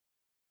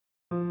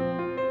This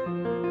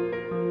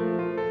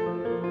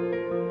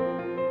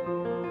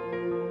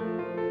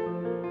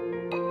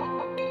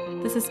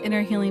is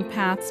Inner Healing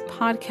Paths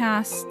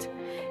podcast.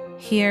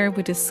 Here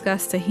we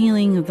discuss the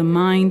healing of the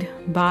mind,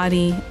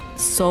 body,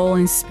 soul,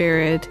 and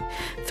spirit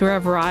through a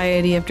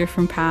variety of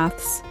different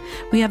paths.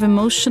 We have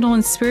emotional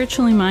and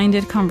spiritually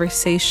minded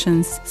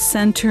conversations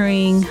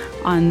centering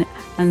on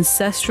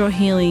ancestral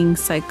healing,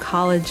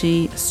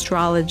 psychology,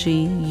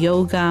 astrology,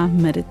 yoga,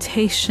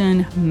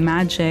 meditation,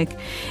 magic,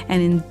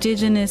 and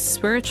indigenous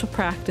spiritual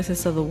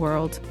practices of the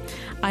world.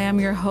 I am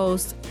your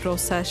host,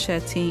 Rosa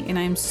Shetty, and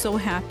I am so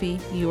happy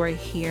you are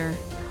here.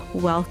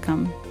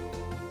 Welcome.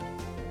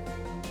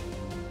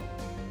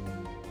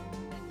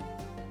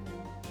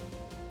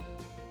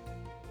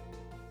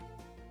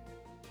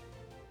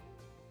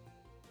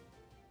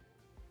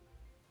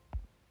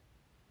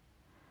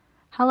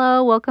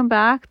 Hello, welcome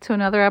back to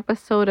another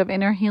episode of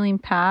Inner Healing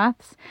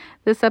Paths.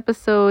 This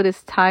episode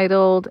is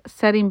titled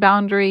Setting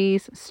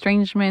Boundaries,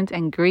 Estrangement,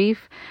 and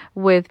Grief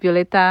with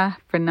Violetta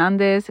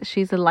Fernandez.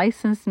 She's a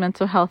licensed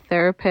mental health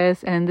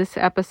therapist, and in this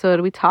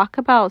episode, we talk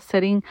about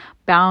setting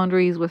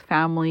boundaries with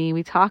family.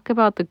 We talk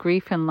about the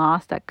grief and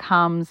loss that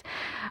comes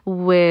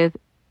with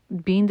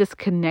being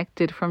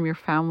disconnected from your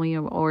family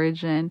of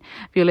origin.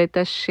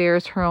 Violetta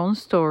shares her own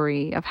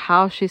story of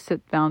how she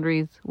set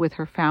boundaries with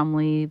her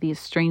family, the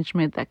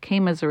estrangement that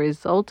came as a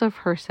result of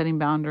her setting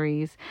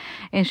boundaries.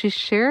 And she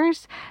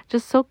shares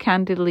just so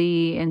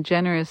candidly and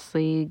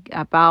generously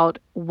about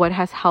what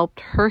has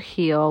helped her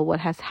heal, what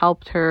has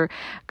helped her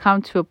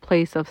come to a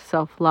place of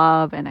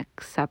self-love and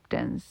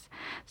acceptance.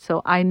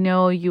 So I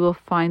know you will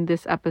find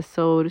this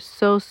episode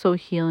so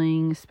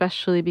healing,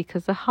 especially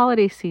because the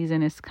holiday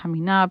season is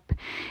coming up.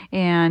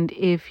 And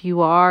if you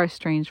are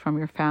estranged from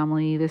your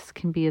family, this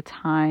can be a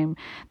time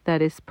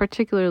that is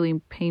particularly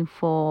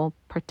painful,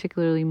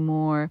 particularly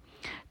more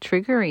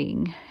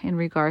triggering in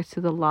regards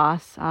to the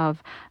loss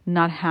of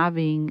not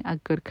having a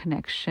good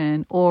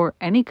connection or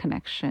any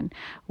connection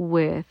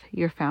with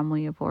your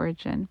family of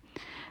origin.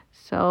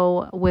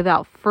 So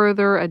without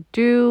further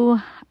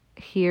ado,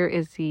 here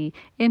is the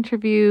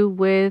interview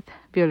with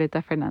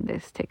Violetta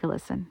Fernandez. Take a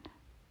listen.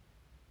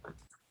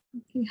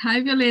 Okay.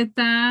 Hi,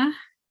 Violetta.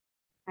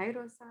 Hi,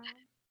 Rosa.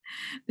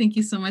 Thank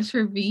you so much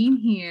for being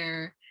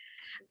here.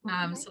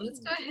 So let's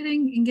go ahead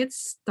and get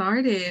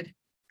started.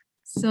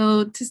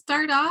 So to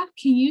start off,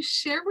 can you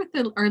share with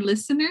our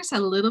listeners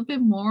a little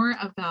bit more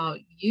about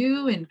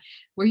you and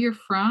where you're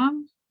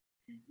from,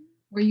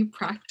 where you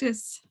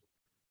practice?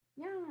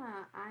 Yeah,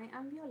 I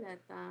am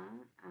Violetta.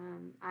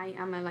 I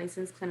am a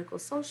licensed clinical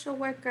social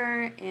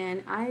worker,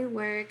 and I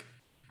work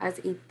as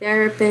a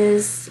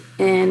therapist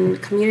in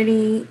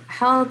community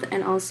health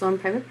and also in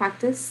private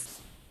practice.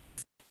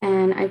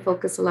 And I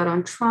focus a lot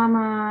on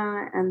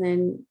trauma, and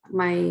then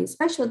my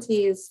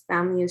specialty is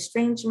family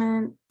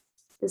estrangement,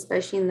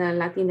 especially in the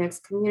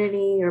Latinx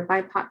community or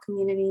BIPOC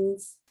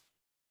communities.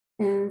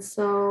 And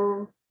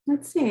so,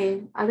 let's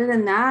see. Other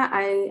than that,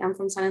 I am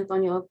from San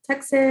Antonio,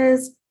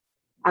 Texas.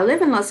 I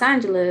live in Los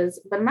Angeles,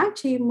 but I'm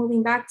actually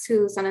moving back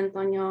to San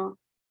Antonio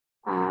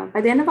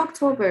by the end of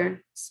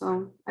October.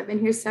 So I've been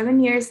here 7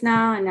 years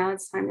now, and now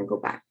it's time to go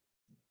back.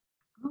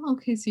 Oh,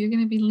 okay. So you're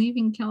going to be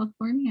leaving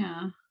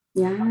California.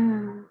 Yeah.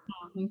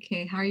 Oh,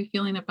 okay. How are you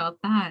feeling about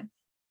that?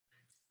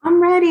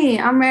 I'm ready.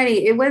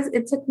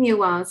 It took me a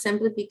while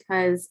simply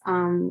because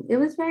it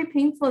was very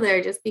painful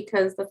there, just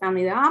because the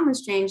family that I'm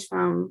estranged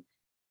from,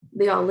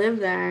 they all live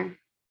there.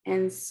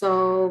 And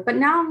so, but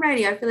now I'm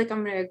ready. I feel like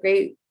I'm in a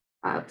great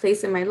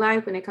place in my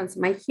life when it comes to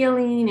my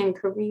healing and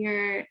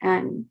career,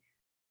 and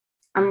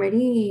I'm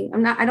ready.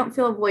 I don't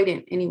feel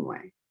avoidant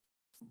anymore.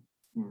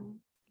 Yeah.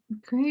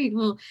 Great.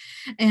 Well,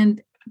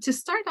 and to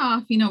start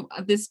off,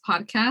 this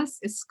podcast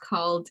is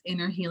called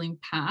Inner Healing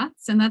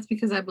Paths, and that's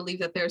because I believe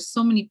that there are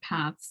so many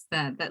paths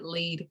that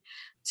lead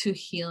to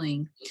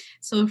healing.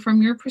 So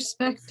from your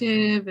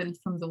perspective and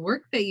from the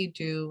work that you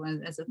do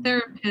as a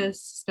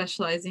therapist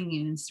specializing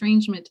in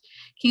estrangement,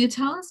 can you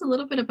tell us a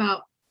little bit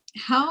about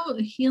how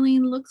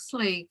healing looks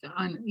like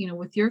on,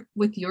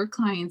 with your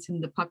clients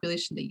and the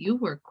population that you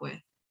work with?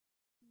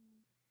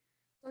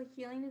 So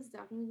healing is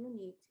definitely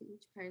unique to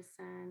each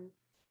person.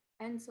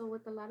 And so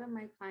with a lot of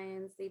my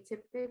clients, they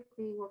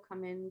typically will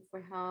come in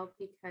for help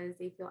because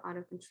they feel out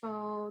of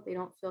control. They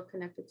don't feel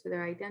connected to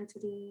their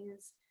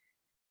identities.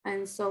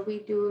 And so we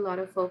do a lot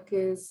of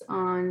focus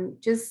on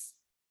just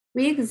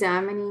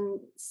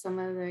re-examining some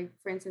of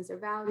for instance, their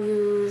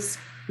values,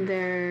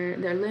 their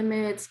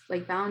limits,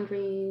 like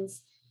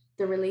boundaries,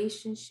 the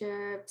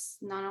relationships,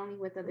 not only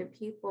with other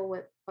people,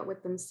 but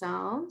with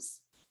themselves.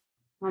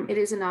 It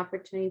is an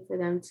opportunity for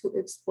them to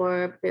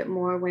explore a bit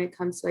more when it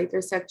comes to like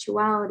their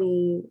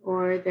sexuality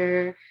or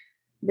their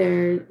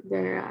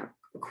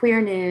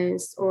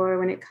queerness, or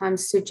when it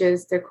comes to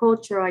just their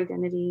cultural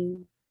identity.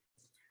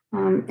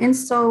 And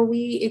so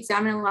we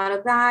examine a lot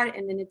of that,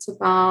 and then it's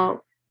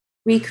about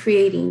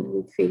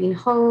recreating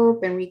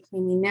hope and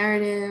reclaiming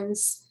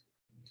narratives,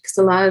 because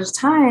a lot of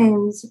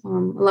times, a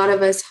lot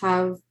of us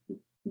have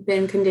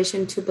been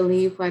conditioned to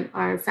believe what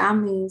our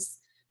families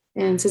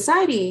and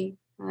society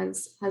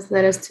has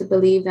led us to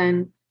believe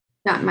then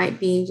that might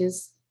be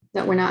just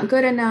that we're not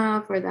good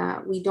enough or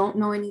that we don't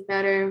know any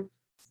better.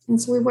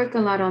 And so we work a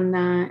lot on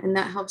that, and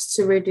that helps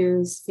to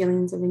reduce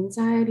feelings of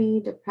anxiety,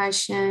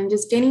 depression,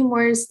 just gaining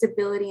more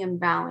stability and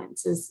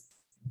balance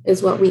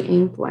is what we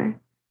aim for.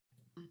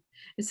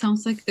 It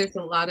sounds like there's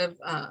a lot of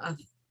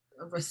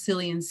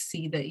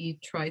resiliency that you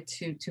try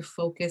to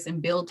focus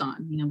and build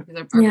on, because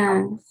our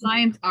Yeah.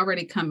 clients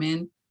already come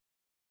in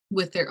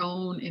with their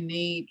own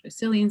innate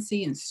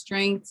resiliency and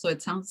strength. So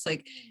it sounds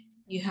like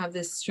you have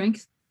this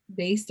strength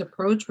based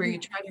approach where you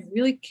try to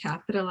really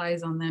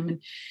capitalize on them.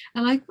 And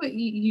I like what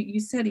you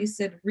said. You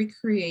said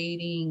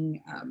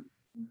recreating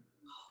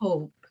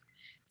hope.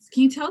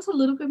 Can you tell us a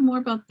little bit more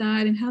about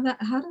that and how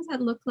does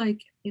that look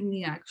like in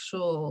the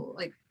actual,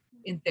 like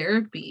in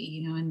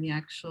therapy, in the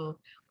actual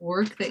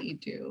work that you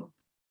do?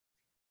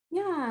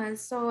 Yeah,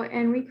 so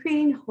in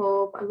recreating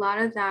hope, a lot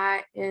of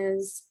that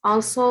is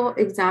also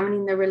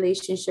examining the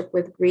relationship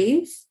with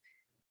grief,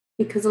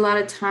 because a lot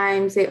of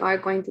times they are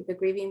going through the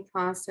grieving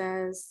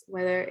process,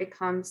 whether it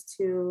comes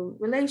to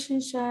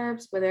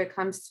relationships, whether it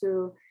comes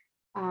to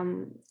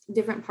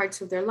different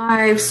parts of their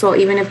lives. So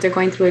even if they're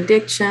going through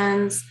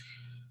addictions.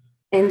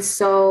 And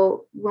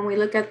so when we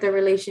look at the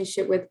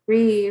relationship with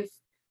grief,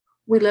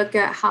 we look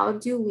at how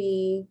do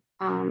we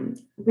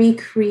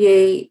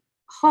recreate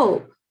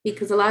hope,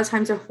 because a lot of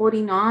times they're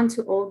holding on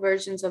to old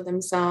versions of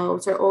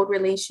themselves or old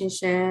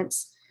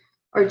relationships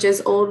or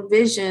just old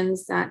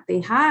visions that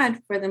they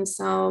had for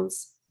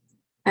themselves.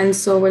 And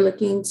so we're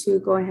looking to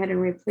go ahead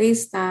and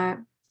replace that.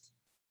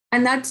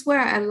 And that's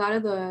where a lot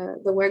of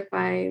the work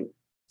by, I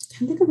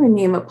can't think of her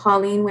name, but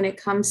Pauline, when it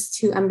comes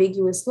to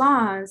ambiguous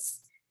loss,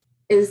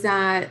 is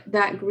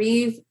that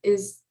grief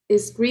is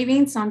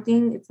grieving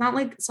something. It's not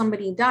like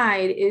somebody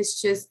died.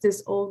 It's just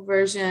this old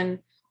version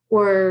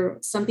or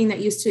something that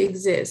used to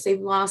exist.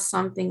 They've lost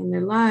something in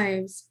their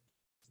lives.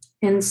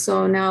 And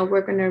so now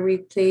we're going to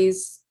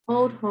replace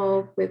old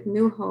hope with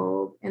new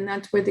hope. And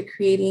that's where the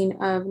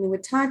creating of new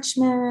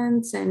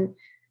attachments and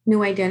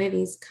new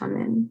identities come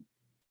in.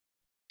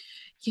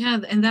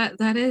 Yeah, and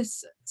that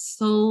is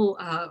so.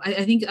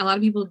 I think a lot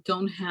of people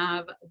don't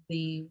have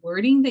the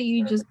wording that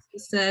you just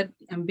said,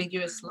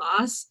 ambiguous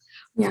loss,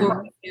 for Yeah.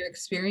 what they're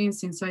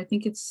experiencing. So I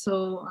think it's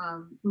so.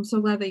 I'm so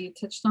glad that you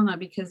touched on that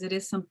because it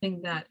is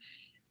something that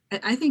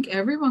I think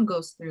everyone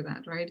goes through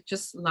that, right?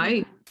 Just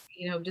life,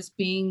 just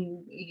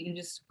being,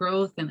 just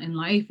growth and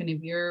life. And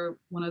if you're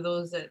one of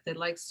those that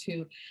likes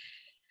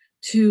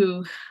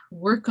to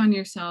work on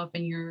yourself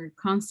and you're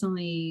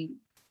constantly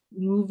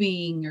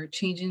moving or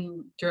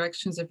changing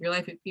directions of your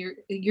life, if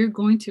you're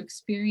going to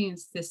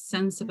experience this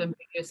sense of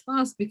ambiguous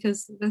loss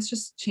because that's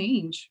just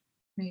change,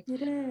 right?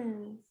 It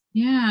is.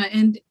 Yeah.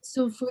 And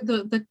so for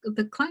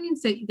the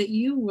clients that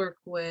you work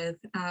with,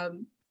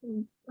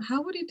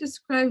 how would you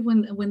describe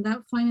when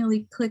that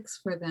finally clicks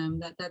for them,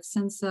 that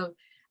sense of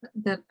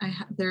that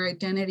their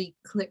identity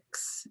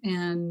clicks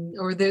and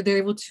or they're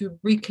able to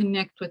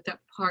reconnect with that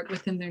part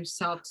within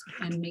themselves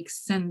and make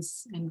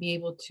sense and be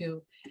able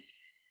to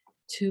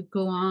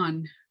go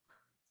on?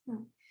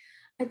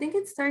 I think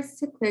it starts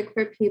to click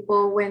for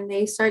people when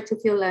they start to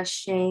feel less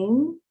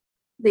shame.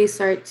 They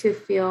start to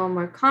feel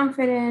more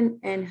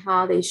confident in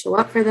how they show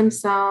up for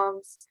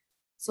themselves.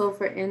 So,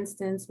 for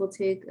instance, we'll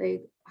take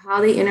like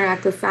how they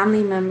interact with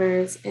family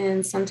members.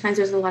 And sometimes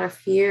there's a lot of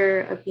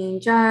fear of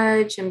being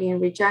judged and being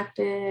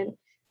rejected.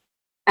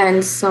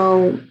 And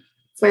so,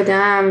 for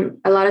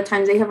them, a lot of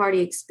times they have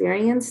already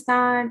experienced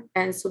that.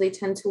 And so they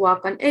tend to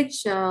walk on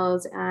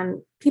eggshells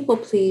and people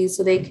please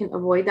so they can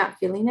avoid that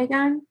feeling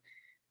again.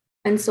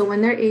 And so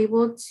when they're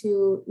able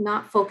to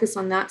not focus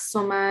on that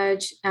so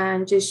much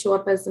and just show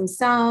up as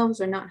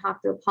themselves or not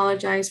have to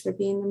apologize for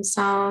being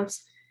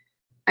themselves,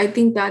 I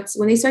think that's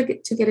when they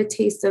to get a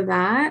taste of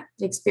that,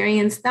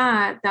 experience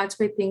that, that's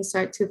where things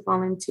start to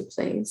fall into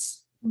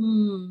place.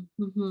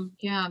 Mm-hmm.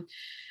 Yeah,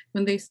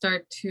 when they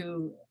start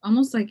to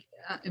almost like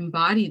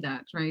embody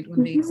that, right?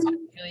 When they start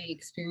Mhm. really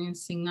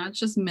experiencing not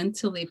just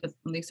mentally, but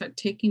when they start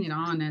taking it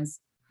on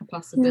as a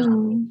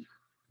possibility,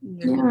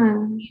 Yeah. their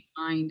whole Yeah.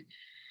 mind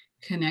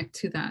connect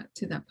to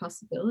that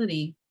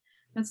possibility.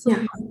 That's so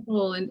Yeah.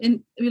 beautiful.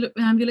 And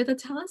Violeta,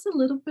 tell us a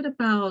little bit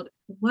about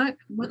what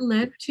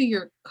led to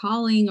your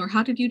calling, or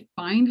how did you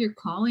find your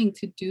calling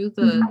to do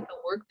the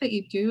work that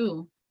you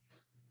do?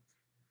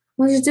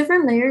 Well, there's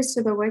different layers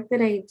to the work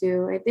that I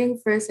do. I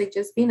think first, like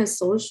just being a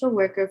social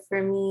worker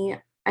for me,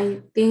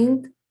 I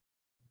think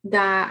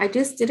that I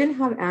just didn't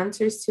have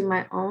answers to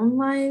my own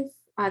life,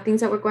 things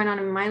that were going on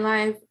in my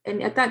life.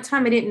 And at that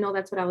time, I didn't know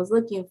that's what I was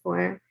looking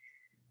for.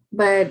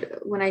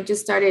 But when I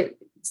just started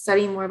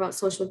studying more about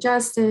social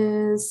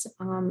justice,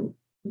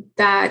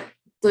 that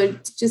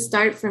just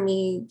started for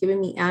me giving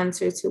me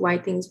answers to why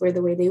things were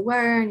the way they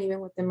were, and even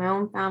within my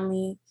own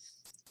family.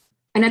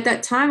 And at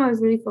that time, I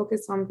was really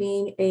focused on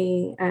being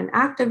an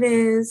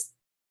activist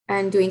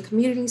and doing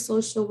community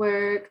social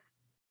work.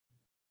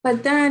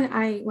 But then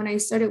when I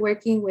started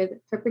working with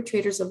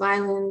perpetrators of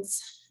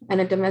violence and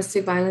a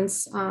domestic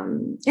violence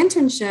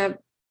internship,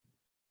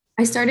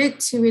 I started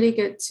to really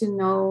get to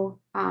know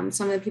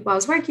some of the people I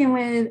was working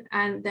with.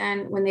 And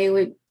then when they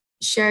would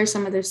share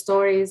some of their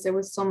stories, there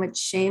was so much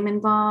shame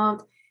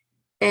involved.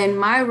 And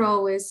my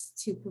role is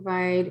to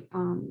provide,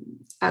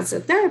 as a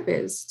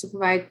therapist, to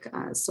provide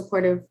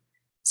supportive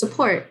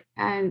support.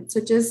 And so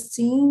just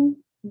seeing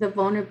the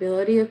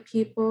vulnerability of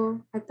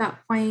people at that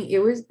point,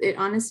 it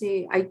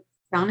honestly, I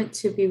found it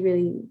to be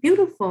really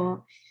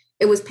beautiful.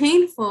 It was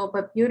painful,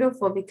 but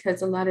beautiful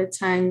because a lot of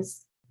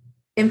times,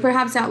 and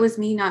perhaps that was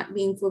me not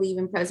being fully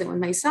even present with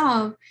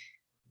myself,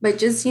 but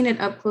just seeing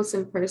it up close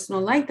and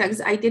personal like that,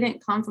 because I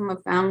didn't come from a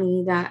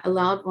family that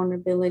allowed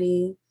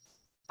vulnerability.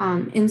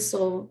 And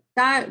so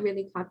that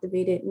really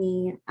captivated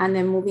me. And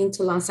then moving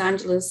to Los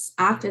Angeles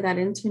after that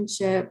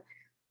internship,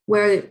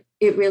 where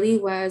it really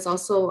was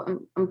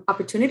also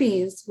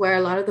opportunities where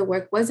a lot of the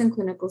work was in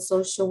clinical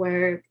social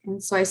work.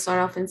 And so I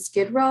started off in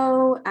Skid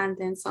Row and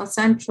then South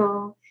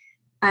Central.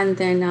 And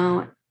then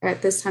now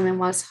at this time in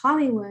West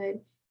Hollywood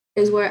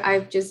is where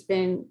I've just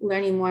been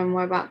learning more and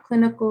more about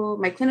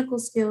my clinical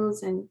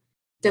skills and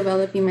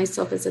developing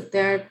myself as a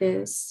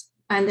therapist.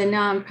 And then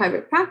now in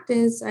private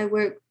practice, I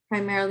work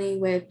primarily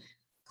with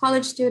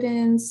college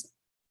students,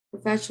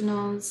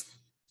 professionals.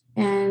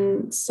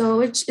 And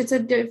so it's a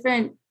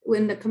different,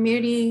 when the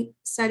community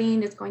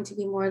setting is going to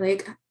be more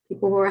like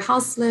people who are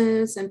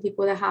houseless and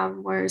people that have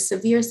more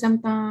severe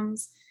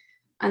symptoms.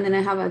 And then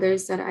I have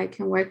others that I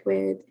can work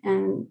with,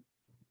 and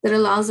that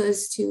allows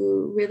us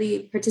to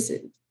really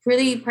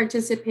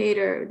participate,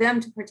 or them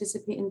to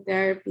participate in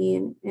therapy,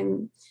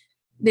 and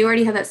they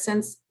already have that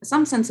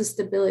some sense of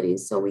stability,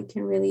 so we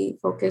can really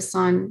focus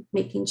on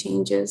making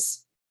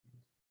changes.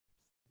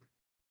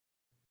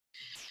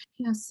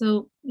 Yeah,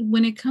 so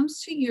when it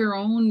comes to your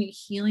own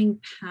healing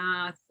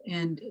path,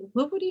 and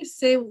what would you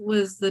say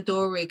was the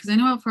doorway? Because I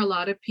know for a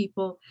lot of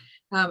people,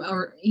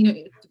 or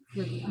I'm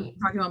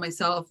talking about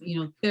myself,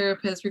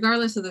 therapists,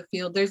 regardless of the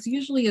field, there's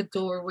usually a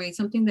doorway,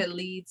 something that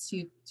leads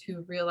you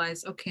to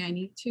realize, okay, I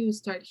need to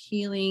start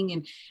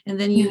healing, and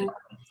then Yeah.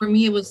 for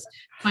me, it was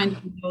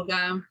finding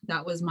yoga.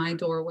 That was my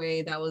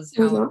doorway. That was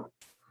It was, how.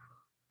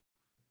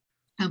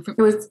 it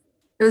was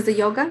it was the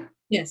yoga.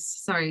 Yes,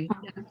 sorry.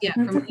 Yeah,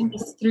 for That's me, okay. it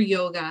was through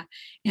yoga,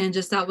 and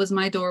just that was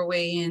my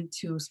doorway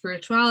into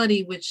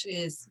spirituality, which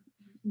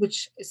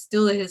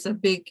still is a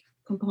big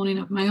component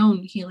of my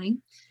own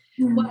healing.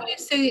 What Yeah. would you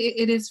say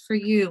it is for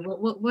you?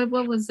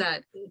 What was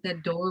that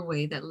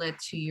doorway that led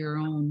to your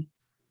own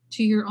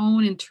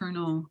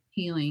internal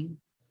healing?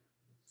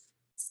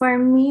 For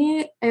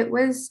me, it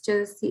was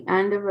just the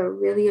end of a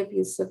really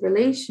abusive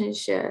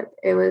relationship.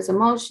 It was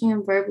emotionally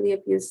and verbally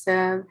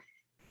abusive.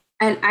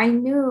 And I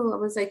knew, I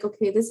was like,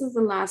 okay, this is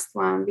the last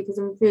one because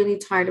I'm really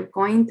tired of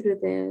going through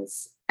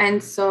this.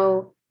 And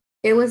so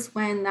it was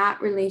when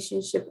that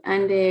relationship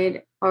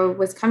ended or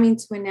was coming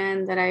to an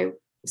end that I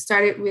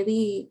started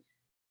really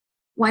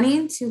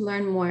wanting to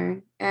learn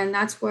more. And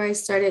that's where I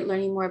started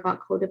learning more about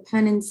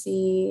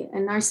codependency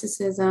and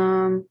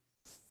narcissism.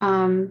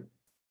 Um,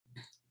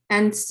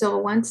 and so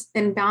once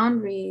in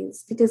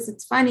boundaries, because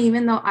it's funny,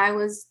 even though I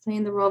was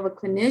playing the role of a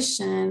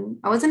clinician,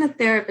 I wasn't a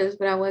therapist,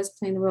 but I was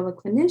playing the role of a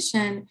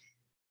clinician.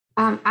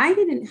 I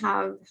didn't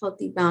have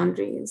healthy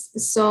boundaries.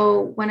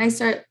 So when I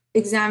start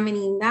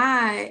examining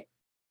that,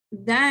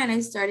 then I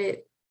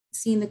started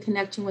seeing the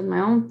connection with my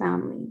own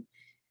family.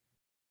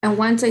 And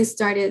once I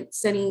started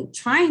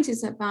trying to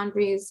set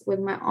boundaries with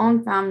my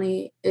own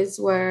family, is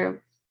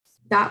where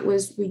that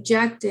was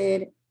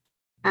rejected.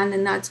 And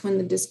then that's when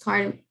the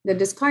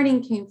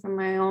discarding came from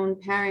my own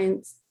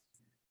parents.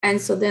 And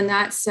so then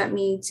that set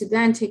me to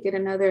then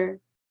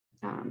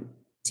um,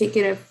 take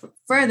it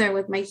further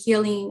with my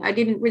healing. I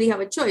didn't really have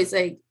a choice.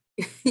 Like,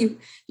 you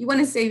want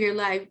to save your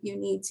life, you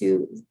need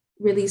to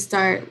really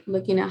start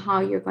looking at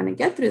how you're going to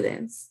get through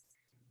this.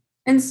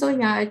 And so,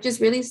 yeah, it just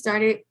really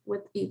started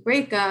with a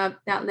breakup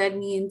that led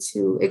me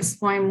into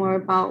exploring more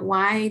about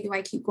why do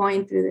I keep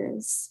going through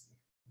this.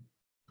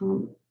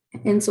 Um,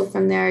 and so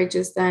from there, I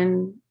just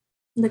then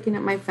looking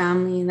at my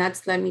family, and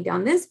that's led me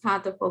down this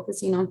path of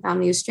focusing on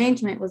family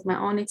estrangement. Was my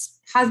own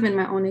has been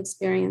my own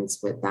experience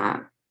with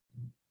that.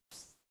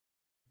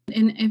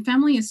 And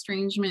family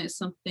estrangement is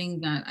something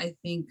that I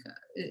think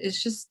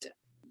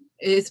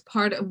it's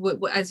part of what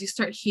as you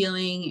start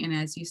healing and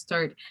as you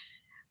start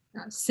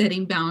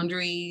setting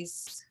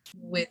boundaries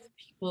with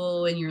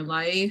people in your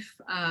life.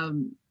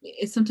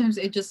 Sometimes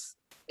it's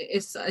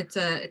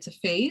a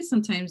phase.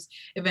 Sometimes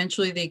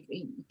eventually they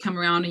come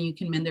around and you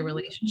can mend their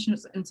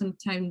relationships, and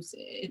sometimes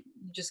you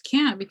just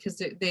can't because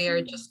they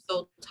are just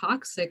so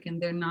toxic, and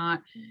they're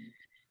not,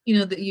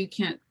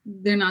 that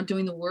they're not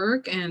doing the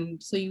work,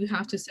 and so you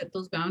have to set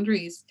those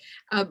boundaries.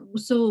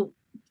 So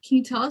can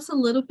you tell us a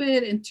little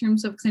bit in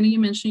terms of, because I know you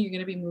mentioned you're going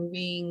to be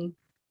moving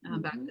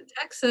back to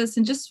Texas,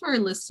 and just for our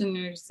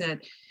listeners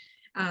that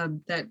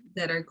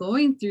are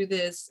going through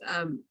this,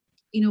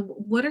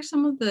 what are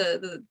some of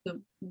the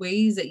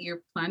ways that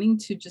you're planning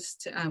to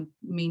just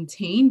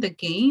maintain the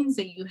gains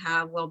that you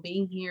have while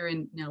being here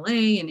in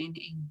LA and in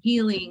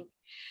healing,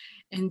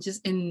 and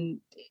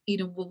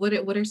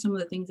what are some of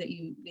the things that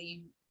you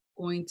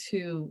going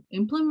to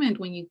implement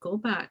when you go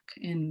back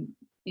in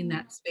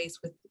that space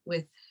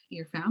with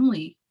your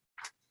family?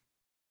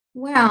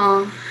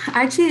 Well,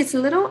 actually, it's a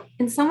little,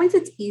 in some ways,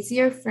 it's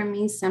easier for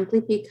me simply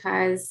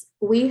because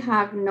we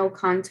have no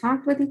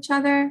contact with each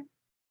other.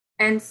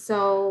 And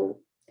so,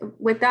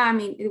 with that, I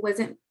mean, it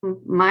wasn't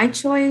my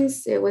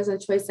choice, it was a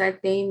choice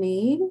that they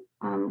made.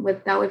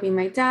 With that would be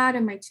my dad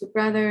and my two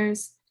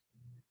brothers.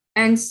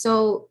 And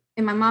so,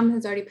 and my mom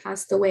has already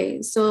passed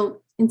away.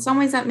 So, in some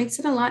ways, that makes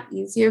it a lot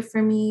easier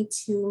for me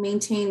to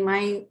maintain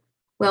my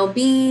well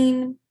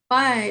being.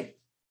 But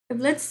if,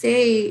 let's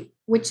say,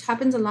 which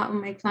happens a lot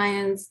with my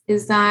clients,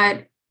 is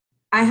that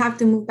I have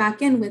to move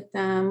back in with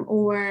them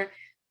or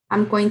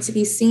I'm going to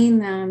be seeing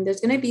them,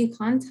 there's going to be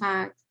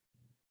contact.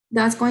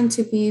 That's going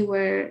to be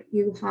where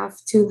you have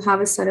to have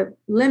a set of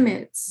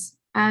limits.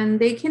 And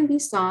they can be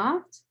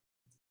soft,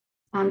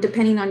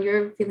 depending on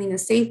your feeling of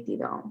safety,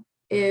 though.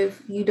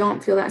 If you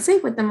don't feel that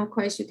safe with them, of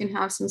course, you can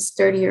have some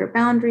sturdier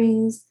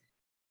boundaries.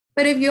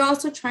 But if you're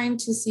also trying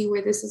to see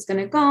where this is going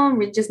to go and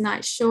we're just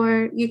not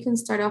sure, you can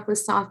start off with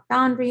soft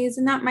boundaries.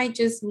 And that might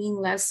just mean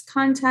less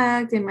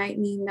contact. It might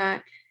mean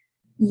that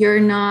you're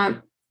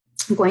not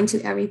going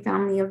to every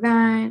family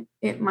event.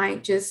 It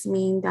might just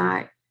mean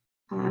that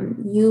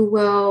you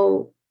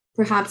will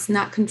perhaps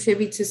not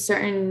contribute to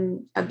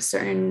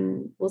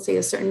we'll say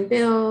a certain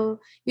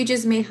bill. You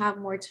just may have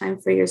more time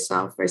for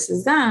yourself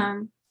versus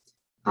them,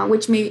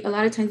 which may a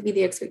lot of times be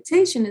the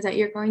expectation is that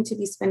you're going to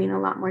be spending a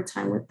lot more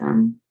time with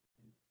them.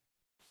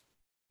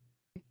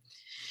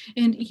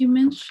 And you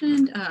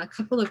mentioned a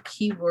couple of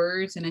key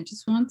words, and I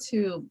just want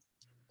to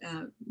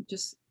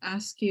just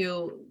ask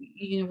you,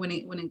 when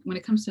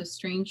it comes to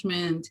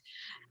estrangement,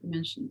 you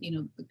mentioned,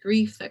 the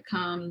grief that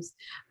comes.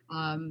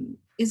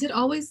 Is it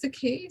always the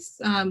case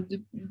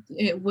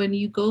when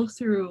you go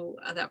through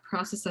that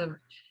process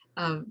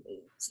of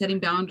setting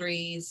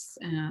boundaries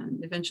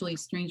and eventually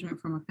estrangement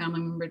from a family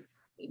member?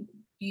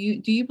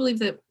 Do you believe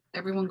that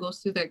everyone goes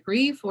through that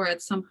grief, or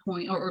at some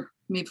point, or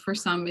maybe for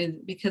some,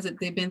 because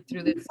they've been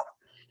through this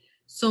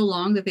so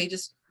long that they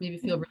just maybe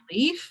feel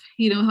relief?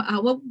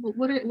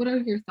 What are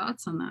your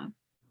thoughts on that?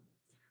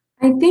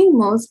 I think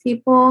most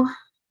people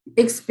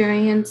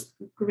experience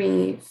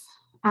grief.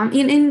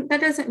 And that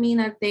doesn't mean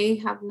that they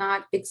have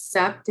not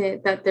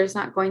accepted that there's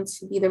not going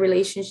to be the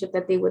relationship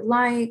that they would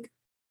like.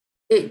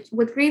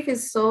 With grief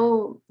it's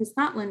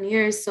not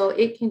linear, so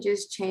it can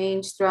just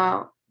change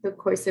throughout the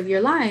course of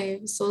your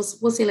life. So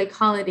we'll say like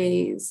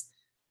holidays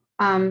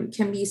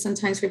can be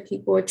sometimes for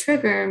people a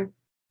trigger,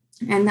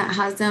 and that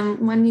has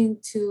them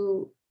wanting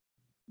to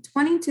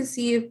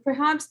see if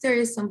perhaps there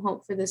is some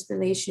hope for this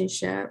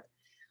relationship.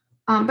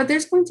 But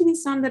there's going to be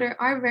some that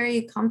are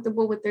very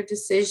comfortable with their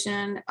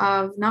decision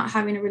of not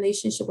having a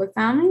relationship with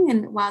family.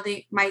 And while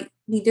they might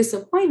be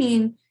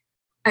disappointing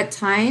at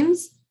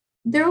times,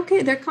 they're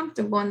okay, they're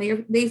comfortable,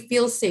 and they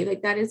feel safe.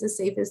 Like that is the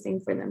safest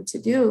thing for them to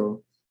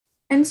do.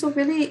 And so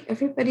really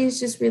everybody is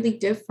just really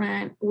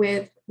different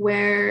with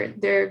where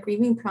their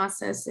grieving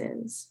process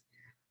is.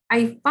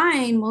 I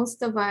find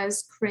most of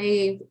us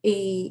crave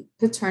a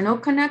paternal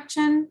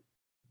connection,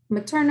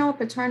 maternal,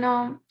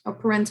 paternal, or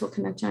parental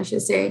connection, I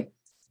should say,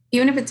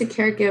 even if it's a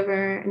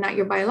caregiver and not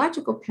your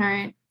biological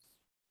parent.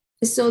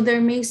 So there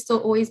may still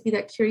always be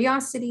that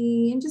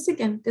curiosity and just,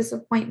 again,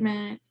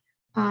 disappointment.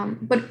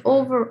 But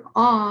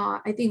overall,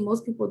 I think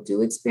most people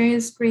do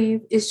experience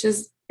grief. It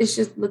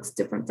just looks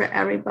different for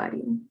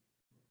everybody.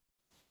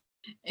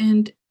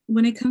 And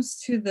when it comes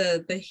to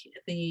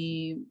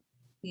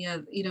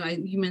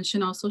you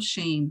mentioned also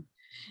shame.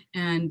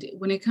 And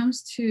when it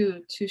comes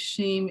to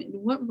shame,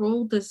 what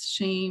role does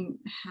shame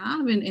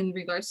have in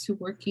regards to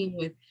working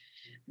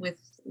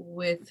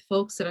with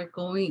folks that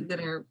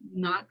are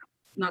not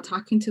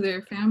talking to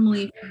their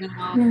family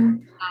now? Yeah.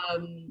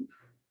 Um,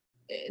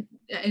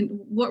 and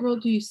what role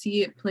do you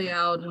see it play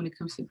out when it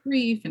comes to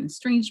grief and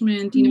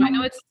estrangement? I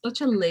know it's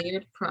such a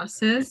layered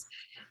process,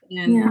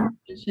 and Yeah.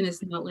 communication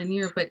is not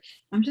linear, but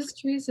I'm just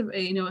curious of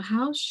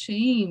how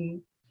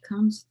shame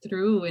comes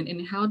through,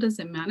 and how does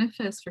it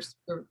manifest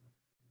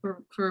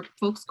for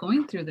folks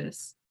going through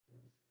this?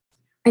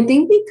 I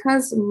think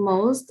because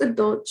most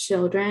adult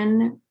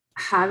children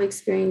have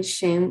experienced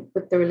shame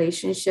with the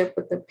relationship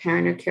with the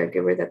parent or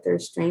caregiver that they're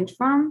estranged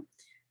from.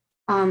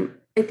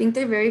 I think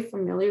they're very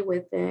familiar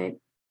with it.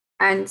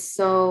 And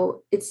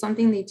so it's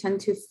something they tend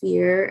to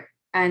fear.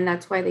 And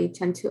that's why they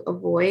tend to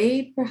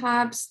avoid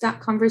perhaps that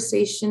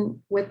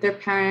conversation with their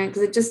parent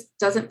because it just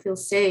doesn't feel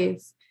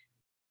safe.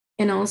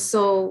 And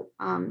also,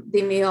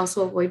 they may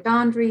also avoid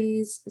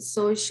boundaries.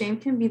 So shame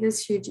can be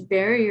this huge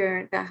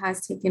barrier that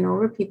has taken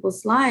over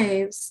people's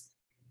lives.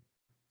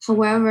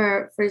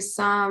 However, for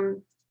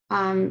some,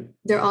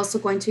 they're also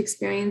going to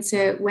experience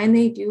it when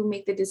they do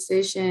make the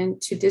decision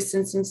to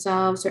distance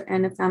themselves or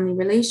end a family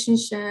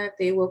relationship.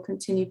 They will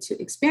continue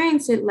to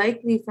experience it,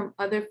 likely from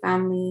other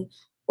family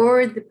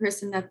or the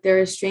person that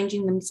they're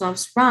estranging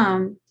themselves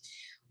from.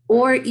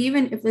 Or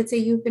even if, let's say,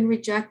 you've been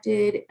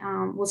rejected,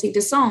 we'll say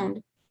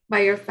disowned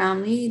by your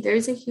family,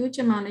 there's a huge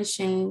amount of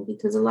shame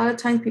because a lot of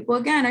times people,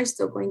 again, are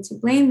still going to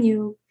blame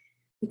you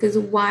because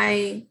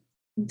why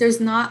there's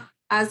not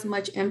as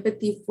much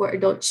empathy for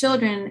adult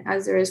children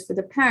as there is for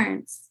the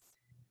parents.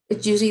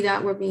 It's usually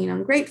that we're being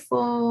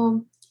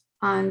ungrateful.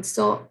 And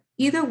so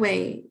either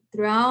way,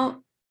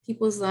 throughout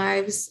people's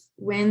lives,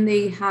 when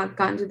they have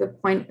gotten to the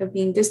point of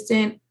being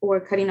distant or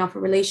cutting off a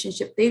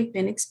relationship, they've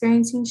been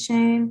experiencing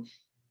shame.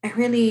 And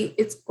really,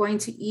 it's going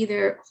to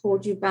either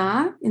hold you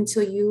back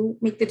until you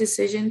make the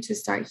decision to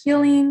start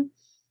healing.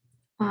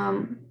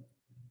 Um,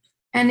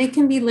 and it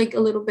can be like a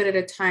little bit at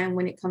a time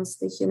when it comes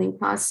to the healing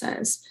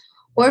process.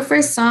 Or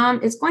for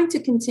some, it's going to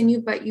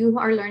continue, but you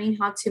are learning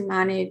how to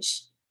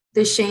manage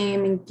the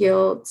shame and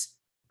guilt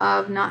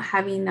of not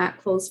having that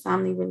close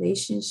family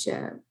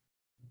relationship.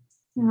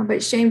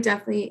 But shame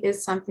definitely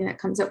is something that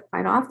comes up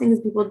quite often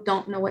because people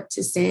don't know what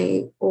to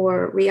say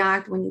or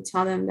react when you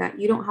tell them that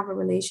you don't have a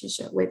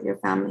relationship with your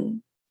family.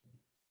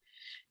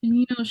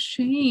 And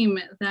shame,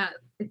 that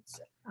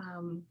it's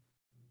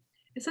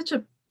such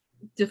a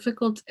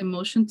difficult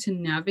emotion to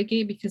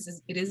navigate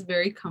because it is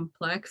very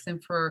complex,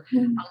 and for a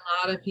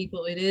lot of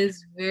people it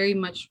is very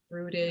much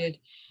rooted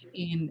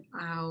in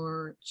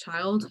our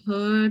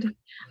childhood.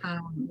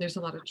 There's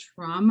a lot of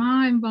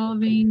trauma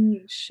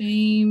involving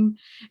shame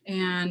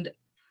and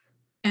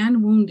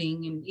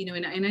wounding,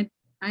 and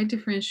I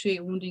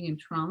differentiate wounding and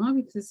trauma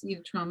because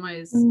trauma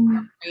is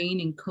our brain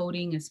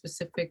encoding a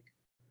specific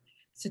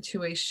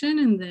situation,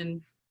 and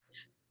then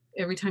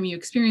every time you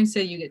experience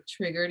it, you get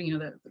triggered,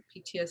 the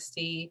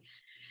PTSD.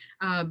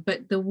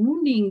 But the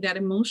wounding, that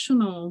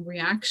emotional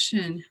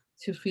reaction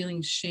to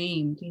feeling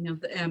shamed,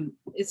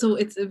 it's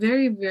a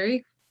very,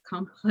 very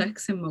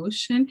complex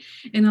emotion.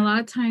 And a lot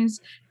of times,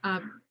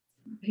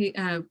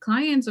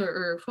 clients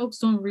or folks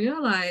don't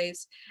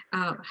realize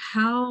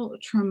how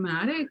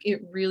traumatic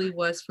it really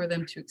was for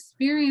them to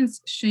experience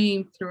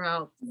shame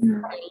throughout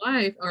their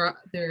life or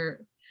their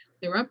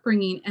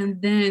upbringing,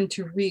 and then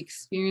to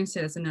re-experience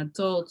it as an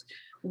adult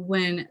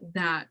when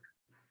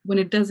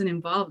it doesn't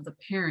involve the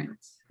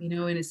parents,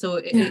 and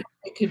so it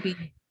could be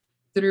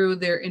through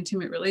their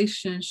intimate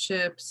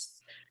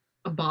relationships,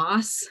 a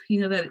boss,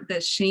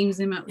 that shames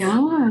them at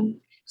work.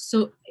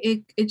 So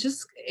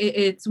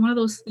it's one of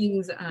those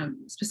things,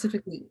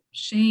 specifically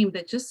shame,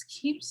 that just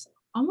keeps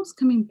almost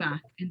coming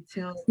back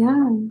until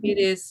it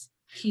is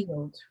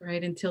healed,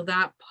 right? Until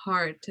that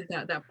part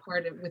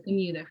within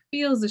you that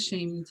feels the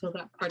shame, until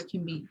that part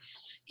can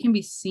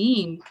be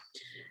seen.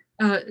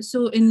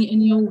 So in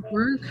your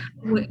work,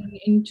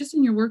 just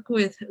in your work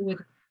with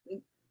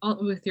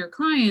your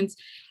clients,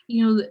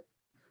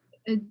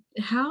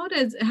 how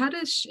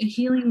does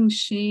healing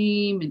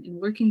shame and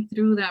working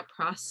through that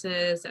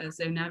process as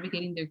they're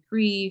navigating their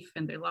grief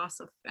and their loss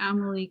of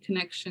family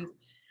connections,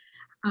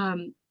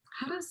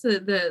 how does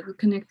the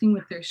connecting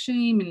with their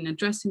shame and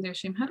addressing their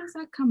shame, how does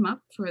that come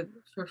up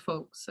for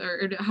folks,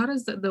 or how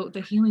does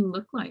the healing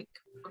look like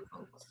for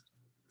folks?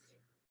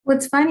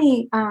 What's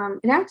funny,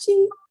 it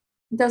actually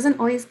doesn't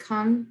always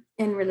come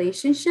in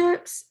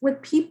relationships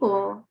with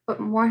people, but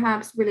more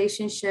perhaps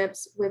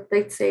relationships with,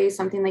 let's say,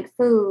 something like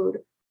food,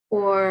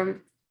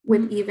 or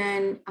with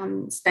even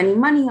spending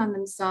money on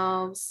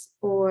themselves,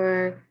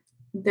 or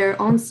their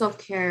own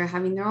self-care,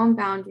 having their own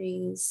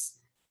boundaries.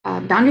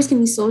 Boundaries can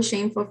be so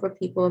shameful for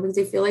people because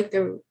they feel like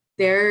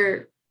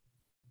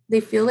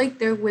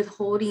they're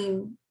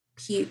withholding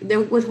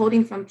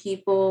from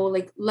people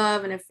like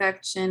love and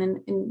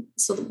affection, and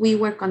so we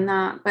work on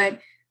that. But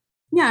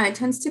yeah, it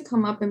tends to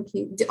come up in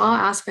all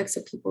aspects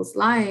of people's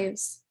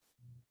lives.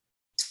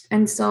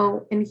 And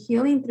so in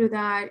healing through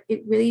that,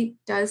 it really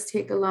does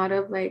take a lot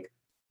of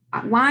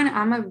one,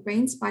 I'm a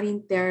brain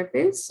spotting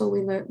therapist. So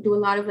we do a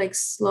lot of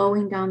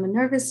slowing down the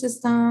nervous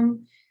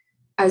system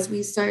as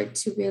we start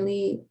to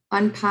really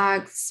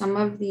unpack some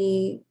of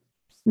the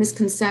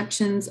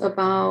misconceptions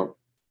about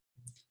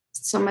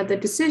some of the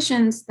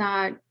decisions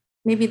that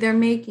maybe they're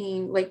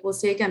making, like we'll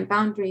say again,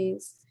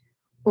 boundaries,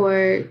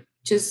 or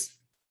just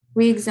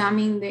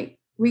re-examining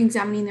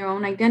their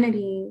own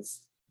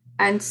identities.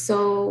 And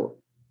so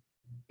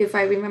if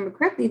I remember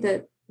correctly,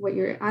 that what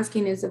you're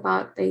asking is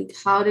about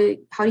how do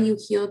you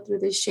heal through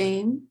the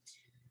shame?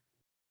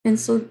 And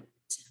so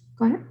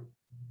go ahead.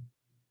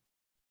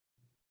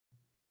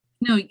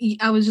 No,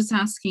 I was just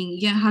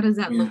asking, how does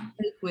that look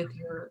like with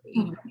your,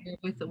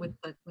 with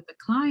the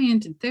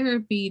client in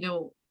therapy?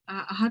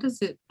 How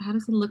does it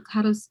look?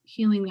 How does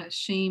healing that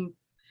shame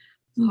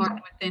part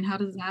within? How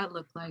does that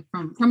look like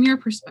from your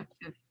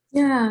perspective?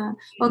 Yeah.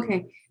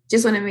 Okay.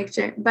 Just want to make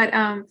sure. But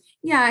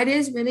it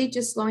is really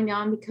just slowing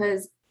down,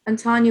 because I'm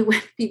telling you,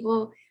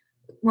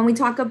 when we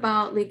talk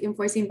about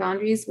enforcing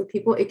boundaries with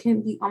people, it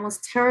can be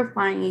almost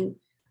terrifying.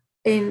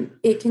 And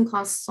it can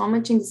cause so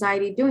much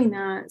anxiety doing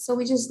that. So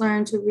we just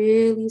learn to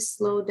really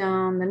slow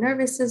down the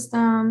nervous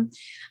system.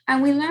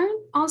 And we learn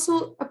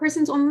also a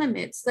person's own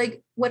limits.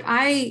 Like what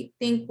I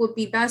think would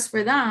be best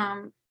for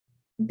them,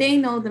 they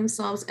know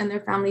themselves and their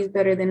families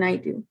better than I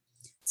do.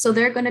 So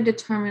they're going to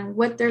determine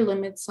what their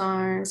limits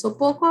are. So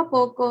poco a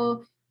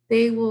poco,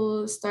 they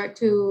will start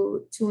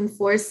to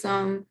enforce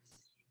them.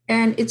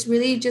 And it's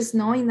really just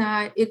knowing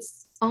that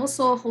it's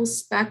also a whole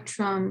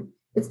spectrum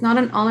It's not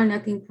an all or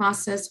nothing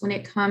process when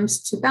it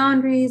comes to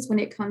boundaries, when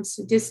it comes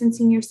to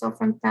distancing yourself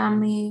from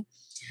family,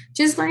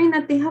 just learning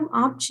that they have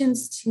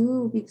options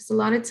too, because a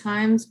lot of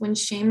times when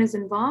shame is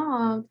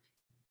involved,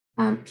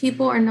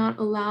 people are not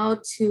allowed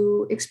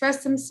to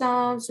express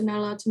themselves, they're not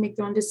allowed to make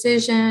their own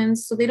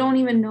decisions. So they don't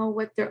even know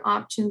what their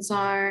options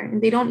are,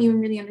 and they don't even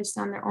really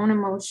understand their own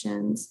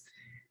emotions.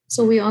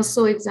 So we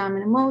also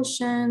examine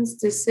emotions,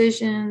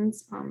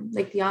 decisions,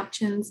 like the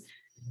options,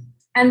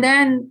 and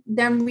then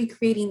them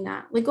recreating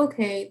that. Like,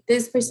 okay,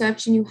 this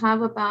perception you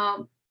have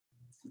about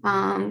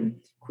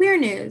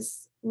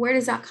queerness, where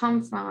does that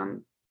come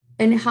from?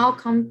 And how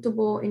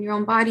comfortable in your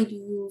own body do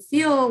you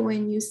feel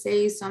when you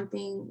say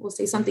something, will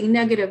say something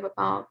negative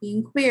about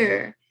being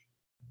queer?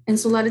 And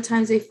so a lot of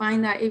times they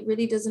find that it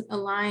really doesn't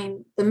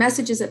align, the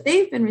messages that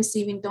they've been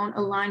receiving don't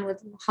align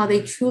with how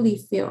they truly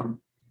feel.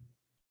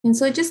 And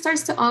so it just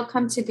starts to all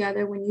come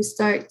together when you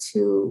start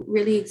to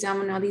really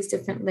examine all these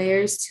different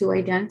layers to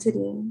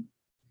identity.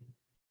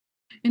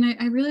 And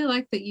I really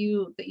like that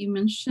you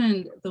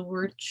mentioned the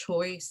word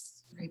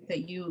choice, right?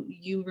 That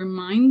you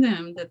remind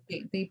them that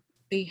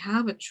they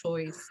have a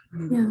choice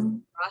in this Yeah.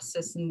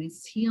 process, in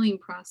this healing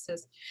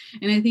process.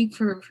 And I think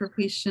for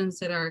patients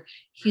that are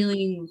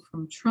healing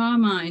from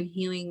trauma and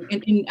healing,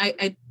 and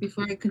I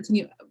before I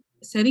continue,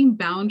 setting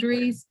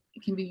boundaries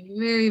can be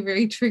very,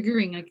 very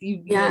triggering. Like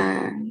you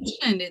Yeah.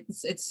 mentioned,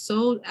 it's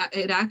so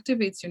it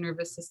activates your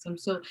nervous system.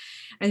 So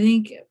I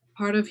think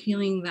part of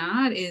healing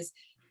that is,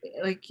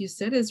 like you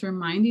said, is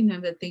reminding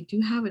them that they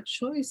do have a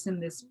choice in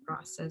this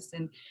process.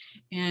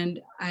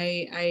 And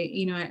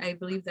I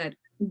believe that,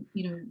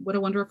 what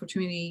a wonderful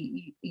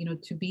opportunity,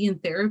 to be in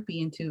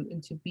therapy and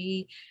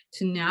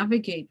to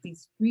navigate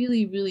these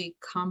really, really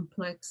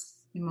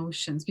complex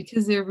emotions,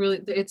 because they're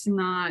really, it's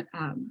not,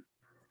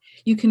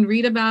 you can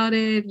read about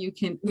it, you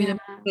can, Yeah.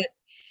 but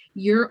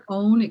your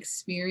own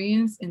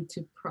experience and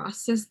to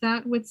process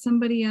that with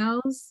somebody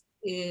else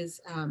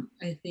is,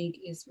 I think,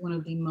 is one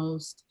of the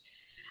most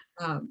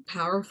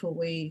powerful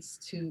ways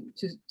to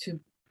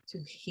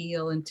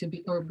heal and to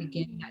be or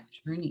begin that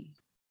journey.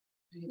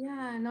 Right?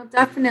 Yeah, no,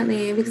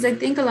 definitely. Because I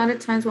think a lot of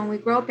times when we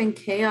grow up in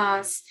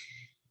chaos,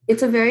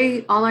 it's a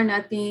very all or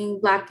nothing,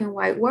 black and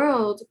white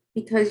world,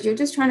 because you're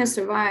just trying to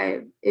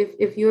survive.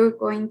 If you're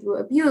going through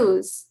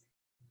abuse,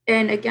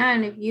 and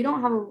again, if you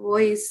don't have a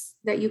voice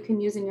that you can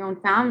use in your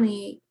own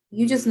family,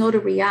 you just know to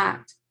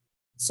react.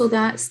 So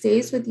that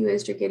stays with you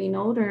as you're getting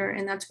older.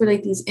 And that's where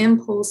like these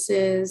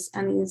impulses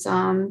and these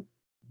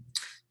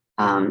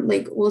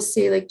like we'll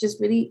say like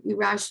just really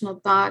irrational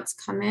thoughts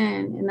come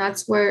in. And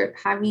that's where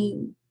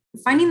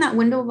finding that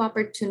window of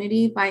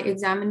opportunity by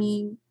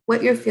examining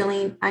what you're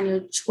feeling and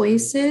your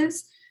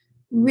choices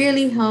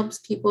really helps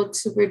people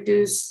to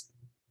reduce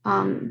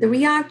the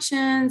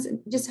reactions. It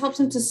just helps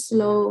them to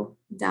slow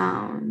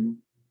down.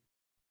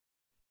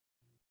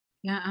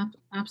 Yeah,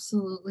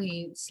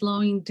 absolutely.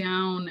 Slowing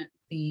down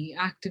the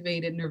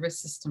activated nervous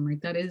system,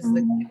 right? That is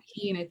the Mhm.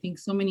 key. And I think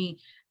so many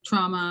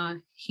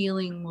trauma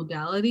healing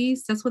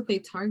modalities, that's what they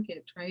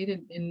target, right?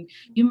 And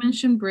you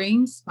mentioned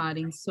brain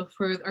spotting. So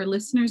for our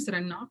listeners that are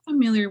not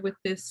familiar with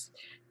this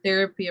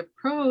therapy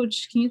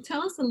approach, can you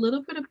tell us a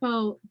little bit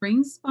about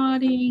brain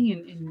spotting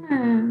and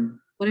Yeah.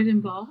 what it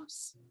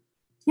involves?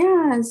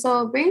 Yeah,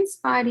 so brain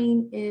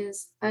spotting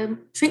is a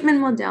treatment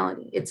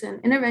modality. It's an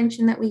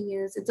intervention that we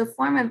use. It's a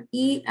form of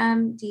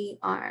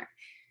EMDR.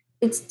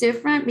 It's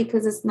different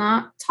because it's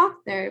not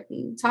talk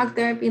therapy. Talk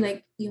therapy,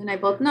 like you and I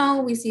both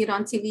know, we see it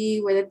on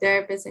TV where the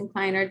therapist and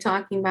client are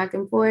talking back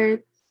and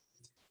forth.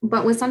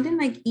 But with something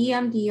like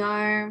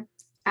EMDR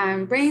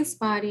and brain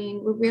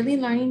spotting, we're really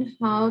learning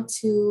how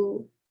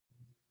to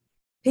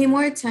pay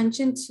more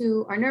attention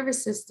to our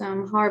nervous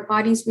system, how our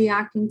body's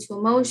reacting to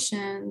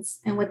emotions.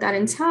 And what that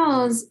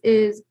entails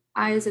is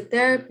I, as a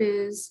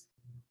therapist,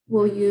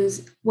 will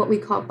use what we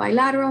call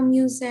bilateral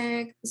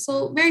music.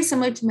 So, very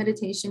similar to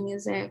meditation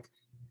music.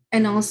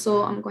 And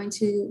also, I'm going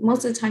to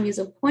most of the time use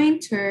a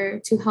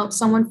pointer to help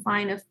someone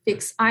find a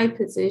fixed eye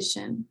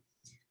position.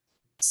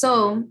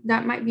 So,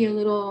 that might be a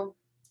little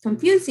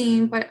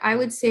confusing, but I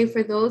would say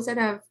for those that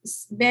have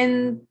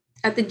been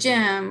at the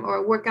gym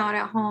or work out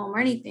at home or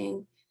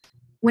anything,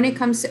 when it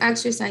comes to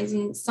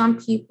exercising, some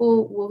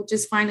people will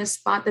just find a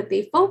spot that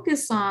they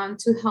focus on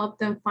to help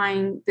them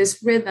find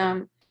this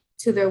rhythm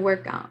to their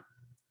workout.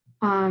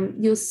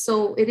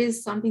 So it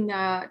is something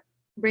that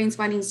brain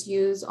spotting is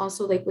used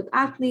also like with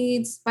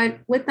athletes. But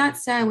with that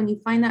said, when you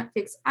find that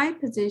fixed eye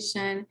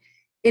position,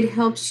 it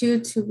helps you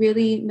to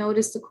really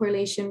notice the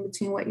correlation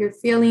between what you're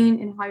feeling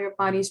and how your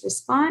body's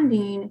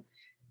responding.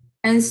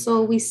 And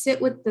so we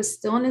sit with the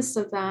stillness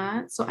of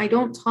that. So I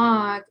don't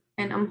talk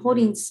and I'm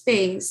holding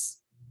space.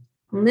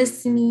 I'm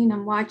listening,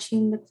 I'm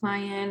watching the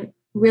client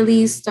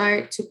really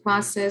start to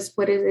process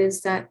what it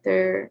is that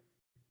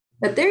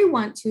they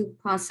want to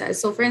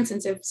process. So for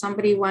instance, if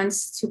somebody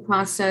wants to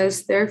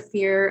process their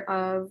fear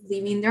of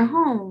leaving their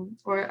home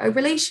or a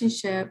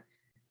relationship,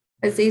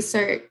 as they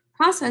start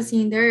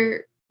processing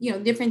their,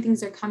 different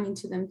things are coming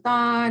to them,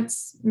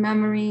 thoughts,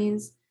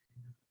 memories.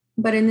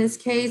 But in this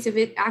case, if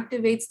it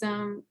activates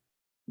them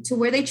to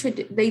where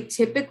they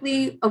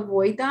typically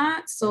avoid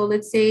that. So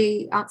let's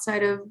say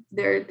outside of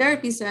their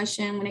therapy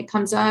session, when it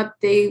comes up,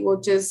 they will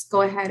just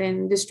go ahead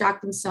and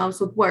distract themselves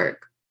with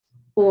work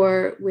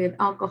or with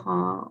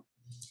alcohol.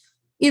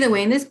 Either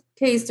way, in this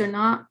case, they're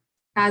not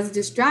as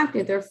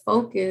distracted, they're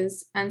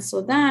focused. And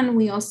so then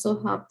we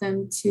also help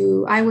them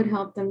to, I would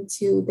help them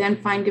to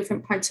then find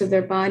different parts of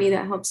their body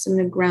that helps them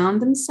to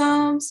ground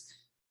themselves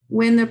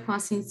when they're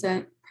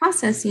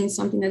processing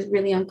something that's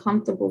really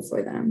uncomfortable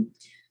for them.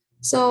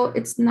 So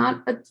it's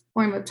not a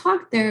form of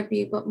talk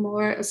therapy, but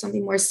more of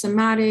something more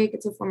somatic.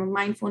 It's a form of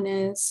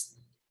mindfulness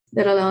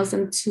that allows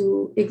them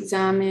to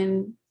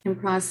examine and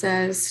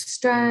process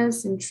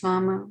stress and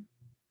trauma.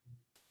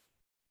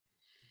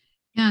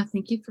 Yeah,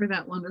 thank you for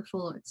that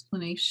wonderful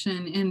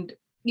explanation. And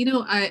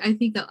I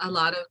think that a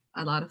lot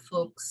of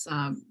folks,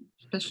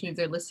 especially if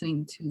they're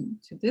listening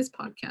to this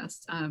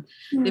podcast,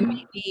 they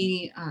may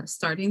be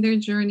starting their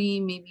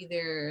journey. Maybe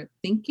they're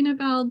thinking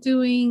about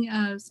doing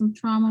some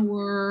trauma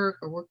work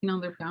or working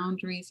on their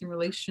boundaries and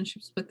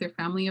relationships with their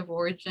family of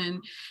origin,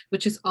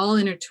 which is all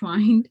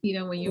intertwined.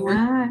 When you work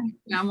with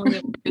family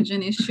of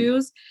origin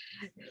issues,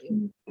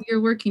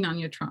 you're working on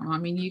your trauma. I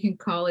mean, you can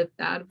call it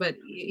that, but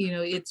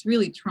it's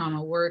really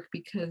trauma work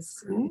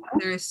because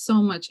there is so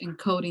much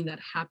encoding that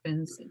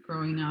happens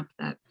growing up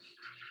that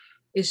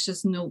it's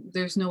just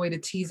there's no way to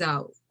tease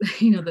out,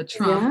 the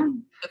trauma,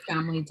 the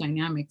family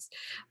dynamics.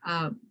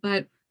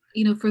 But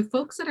for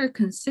folks that are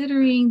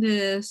considering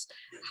this,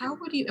 how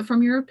would you,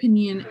 from your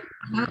opinion,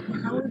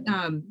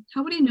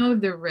 how would you know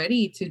if they're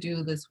ready to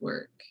do this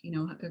work?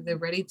 If they're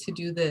ready to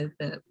do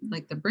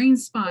the brain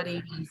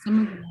spotting and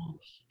some of the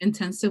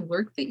intensive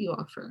work that you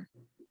offer?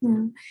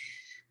 Yeah.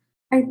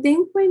 I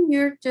think when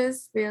you're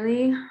just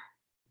really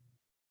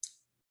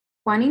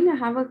wanting to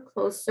have a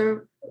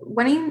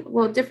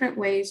different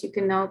ways you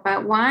can know,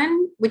 but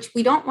one, which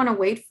we don't want to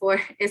wait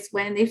for, is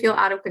when they feel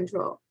out of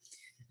control.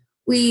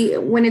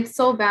 When it's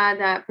so bad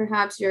that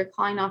perhaps you're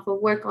calling off of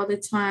work all the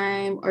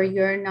time, or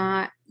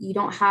you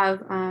don't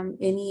have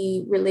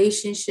any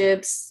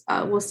relationships.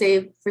 We'll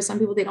say for some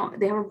people, they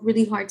have a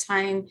really hard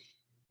time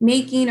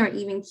making or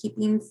even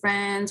keeping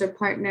friends or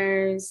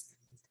partners.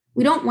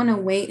 We don't want to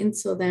wait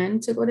until then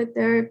to go to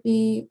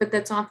therapy, but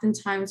that's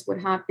oftentimes what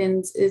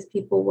happens is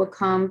people will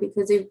come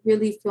because they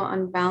really feel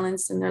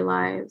unbalanced in their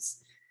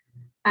lives.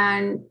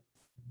 And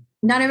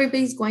not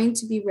everybody's going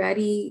to be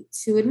ready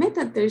to admit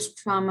that there's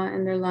trauma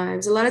in their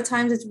lives. A lot of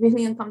times it's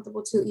really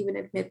uncomfortable to even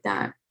admit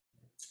that.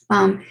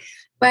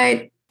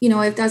 But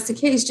if that's the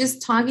case,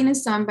 just talking to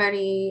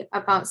somebody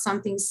about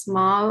something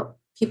small,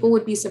 people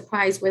would be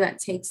surprised where that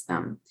takes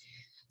them.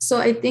 So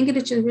I think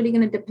it's just really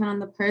going to depend on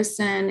the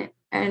person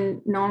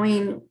and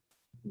knowing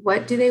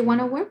what do they want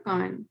to work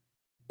on.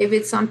 If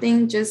it's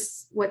something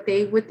just what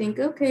they would think,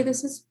 okay,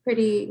 this is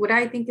what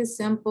I think is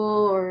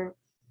simple, or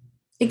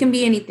it can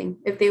be anything.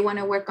 If they want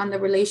to work on the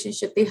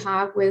relationship they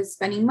have with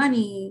spending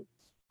money.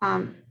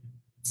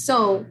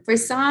 So for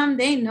some,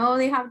 they know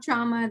they have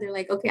trauma. They're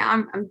like, okay,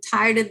 I'm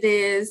tired of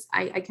this.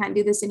 I can't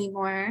do this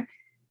anymore.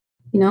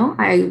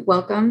 I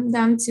welcome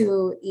them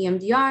to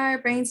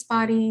EMDR, brain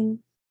spotting.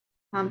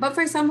 But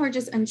for some who are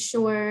just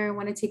unsure,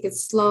 want to take it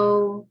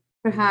slow,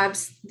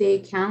 perhaps they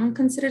can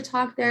consider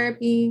talk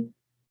therapy.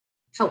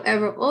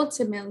 However,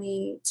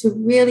 ultimately, to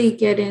really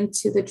get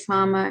into the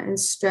trauma and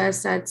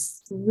stress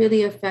that's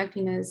really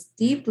affecting us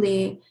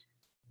deeply,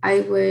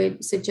 I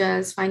would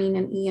suggest finding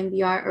an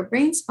EMDR or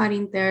brain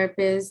spotting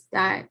therapist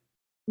that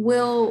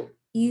will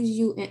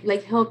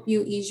help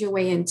you ease your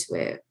way into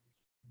it.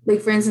 Like,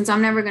 for instance,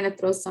 I'm never going to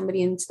throw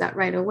somebody into that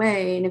right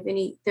away. And if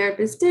any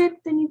therapist did,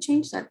 then you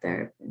change that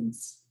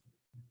therapist.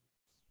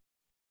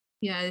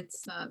 Yeah,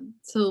 it's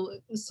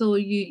so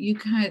you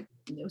kind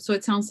of, so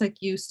it sounds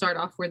like you start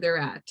off where they're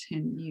at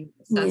and you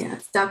assess.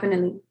 Yes,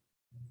 definitely.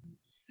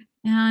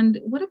 And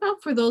what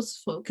about for those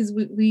folks?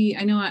 Because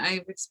I know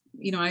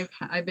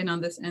I've been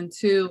on this end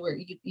too, where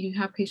you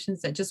have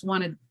patients that just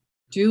want to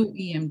do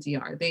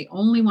EMDR. They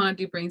only want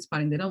to do brain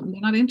spotting. They're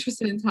not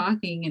interested in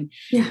talking and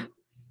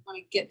want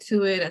to get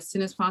to it as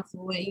soon as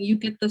possible. And you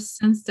get the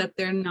sense that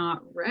they're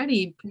not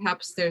ready.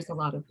 Perhaps there's a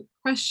lot of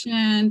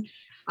depression.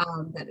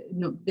 That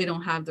they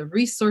don't have the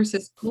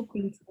resources,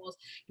 coping tools.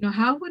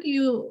 What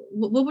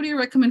would you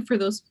recommend for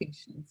those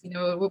patients?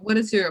 What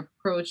is your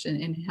approach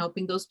in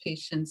helping those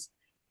patients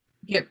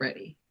get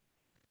ready?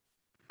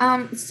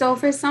 So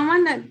for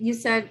someone that you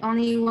said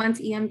only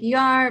wants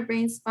EMDR,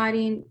 brain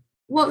spotting,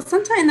 well,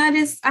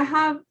 sometimes I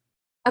have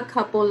a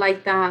couple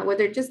like that where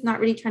they're just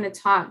not really trying to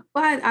talk,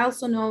 but I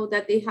also know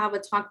that they have a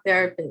talk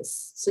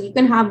therapist. So you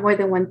can have more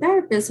than one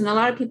therapist, and a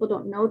lot of people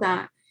don't know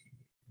that.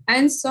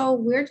 And so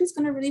we're just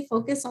going to really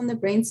focus on the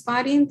brain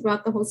spotting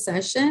throughout the whole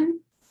session.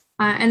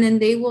 And then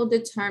they will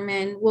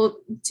determine,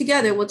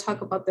 together we'll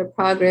talk about their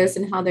progress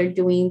and how they're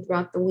doing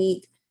throughout the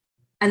week.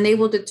 And they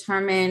will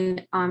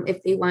determine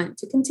if they want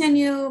to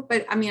continue,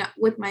 but I mean,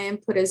 with my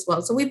input as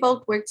well. So we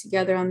both work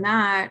together on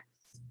that.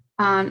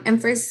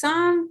 And for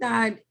some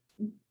that,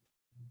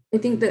 I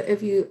think that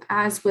if you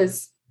asked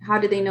was, how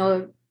do they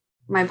know,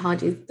 my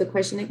apologies, the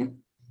question again?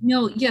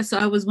 Yeah, so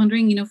I was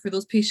wondering, for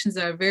those patients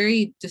that are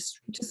just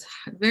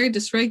very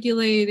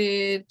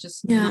dysregulated,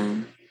 just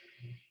not,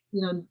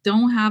 Yeah.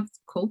 don't have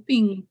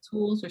coping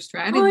tools or Oh,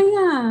 strategies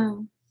yeah.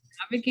 to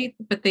navigate,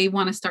 but they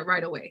want to start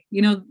right away.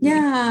 You get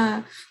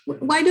Yeah.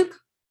 Why do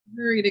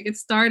hurry to get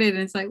started,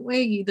 and it's like,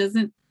 wait, you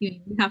doesn't,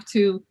 you have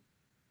to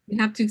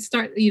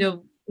start,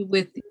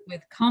 with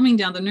calming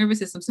down the nervous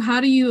system. So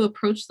how do you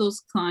approach those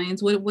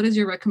clients? What is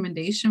your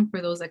recommendation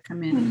for those that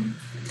come in?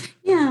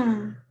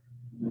 Yeah.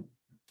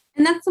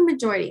 And that's the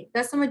majority.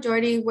 That's the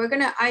majority.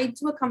 I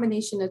do a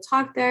combination of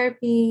talk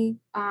therapy,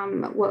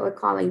 what we're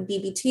calling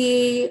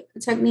DBT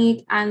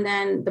technique, and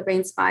then the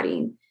brain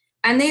spotting.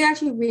 And they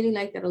actually really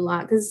like that a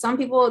lot because some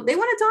people, they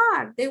want to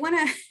talk. They want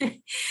to,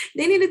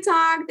 they need to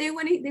talk. They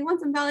want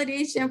some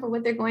validation for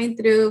what they're going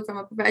through from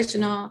a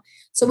professional.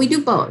 So we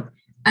do both.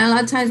 And a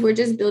lot of times we're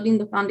just building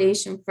the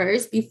foundation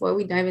first before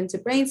we dive into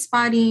brain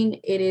spotting.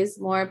 It is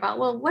more about,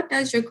 well, what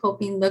does your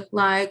coping look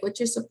like? What's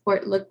your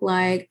support look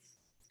like?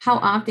 How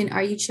often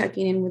are you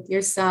checking in with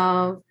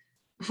yourself?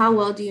 How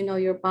well do you know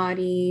your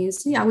body?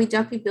 So yeah, we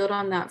definitely build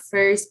on that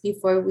first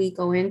before we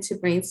go into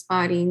brain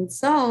spotting.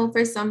 So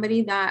for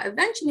somebody that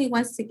eventually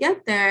wants to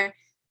get there,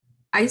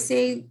 I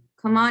say,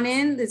 come on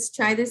in. Let's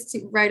try this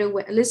right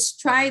away. Let's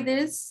try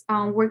this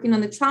working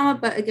on the trauma.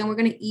 But again, we're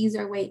going to ease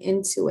our way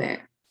into it.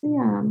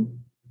 Yeah.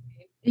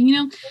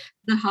 And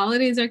the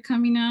holidays are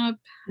coming up.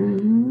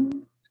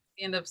 Mhm.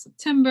 The end of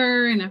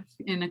September, and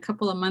in a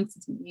couple of months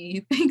it's gonna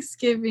be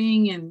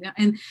Thanksgiving,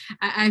 and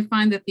I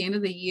find that the end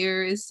of the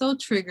year is so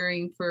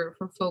triggering for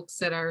folks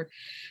that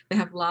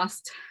have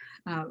lost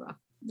uh,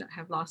 that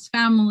have lost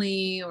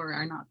family, or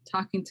are not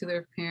talking to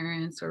their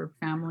parents or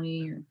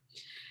family, or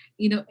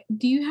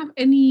do you have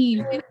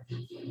any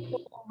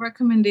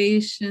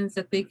recommendations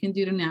that they can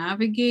do to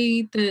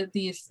navigate the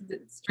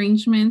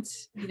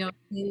estrangement,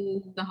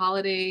 in the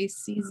holiday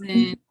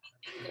season?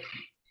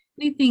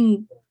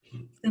 Anything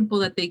simple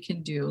that they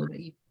can do that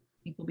you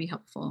think will be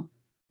helpful?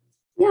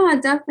 Yeah,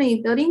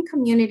 definitely. Building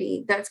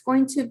community. That's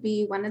going to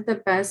be one of the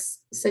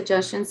best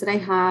suggestions that I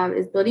have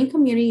is building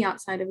community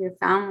outside of your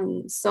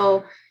family.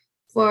 So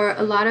for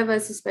a lot of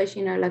us,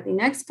 especially in our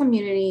Latinx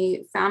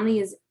community, family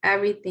is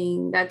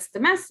everything. That's the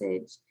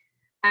message.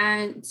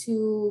 And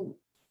to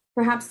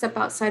perhaps step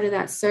outside of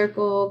that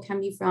circle can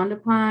be frowned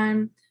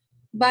upon.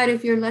 But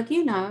if you're lucky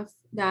enough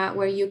that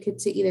where you could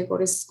to either go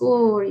to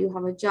school or you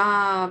have a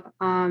job,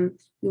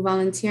 you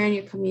volunteer in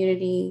your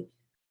community,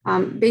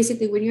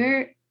 basically when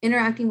you're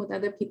interacting with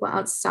other people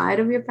outside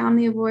of your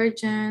family of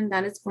origin,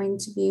 that is going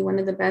to be one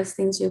of the best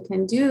things you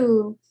can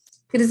do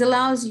because it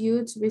allows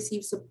you to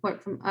receive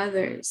support from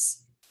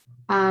others.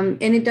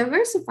 And it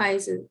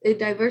diversifies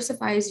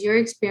your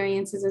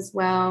experiences as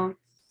well,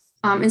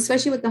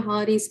 especially with the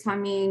holidays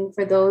coming.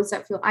 For those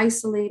that feel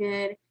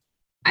isolated,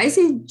 I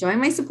say join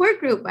my support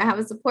group. I have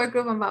a support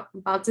group I'm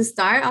about to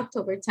start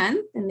October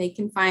 10th, and they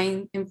can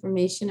find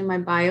information in my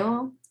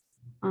bio.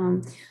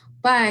 Um,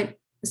 but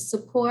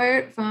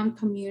support from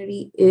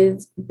community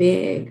is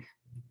big.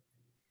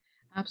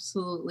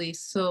 Absolutely.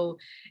 So,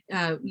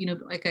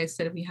 like I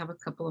said, we have a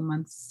couple of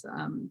months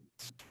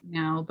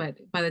now, but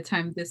by the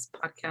time this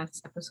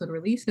podcast episode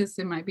releases,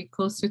 it might be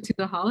closer to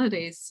the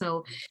holidays.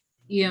 So,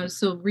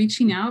 so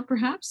reaching out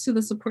perhaps to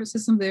the support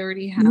system they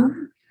already have.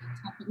 Mhm.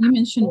 You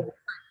mentioned work,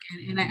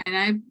 and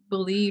I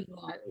believe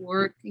that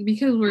work,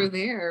 because we're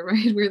there,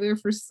 right? We're there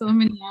for so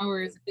many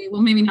hours.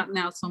 Well, maybe not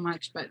now so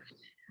much, but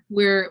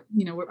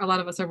a lot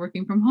of us are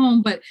working from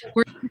home, but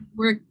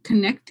we're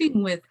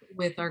connecting with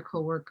our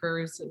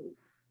coworkers,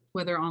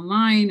 whether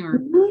online or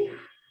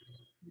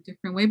a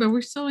different way, but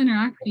we're still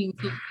interacting.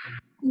 So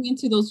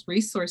into those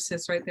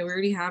resources, right, that we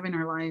already have in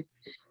our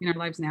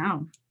lives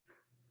now.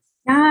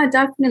 Yeah,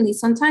 definitely.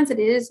 Sometimes it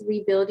is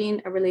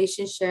rebuilding a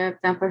relationship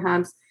that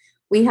perhaps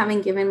we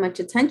haven't given much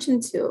attention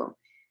to.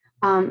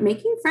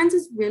 Making friends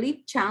is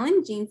really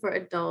challenging for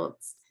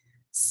adults.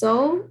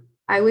 So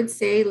I would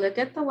say look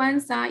at the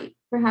ones that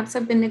perhaps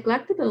have been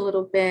neglected a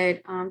little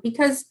bit,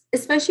 because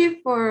especially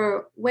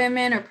for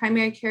women or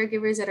primary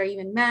caregivers that are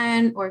even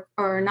men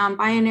or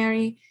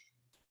non-binary,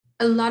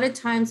 a lot of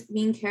times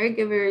being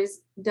caregivers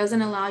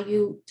doesn't allow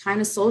you time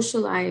to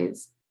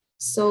socialize.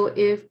 So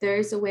if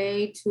there's a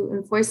way to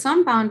enforce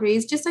some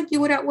boundaries, just like you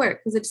would at work,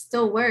 because it's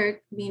still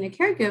work being a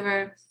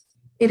caregiver,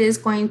 it is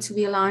going to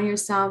be allowing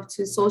yourself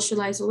to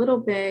socialize a little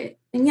bit.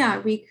 And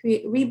yeah,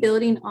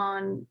 rebuilding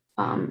on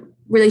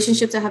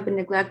relationships that have been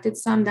neglected.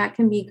 Some that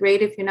can be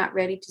great if you're not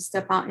ready to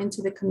step out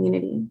into the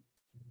community.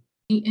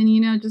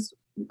 And just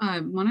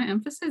want to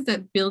emphasize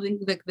that building,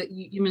 like that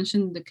you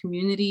mentioned the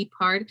community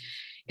part,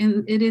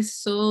 and it is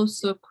so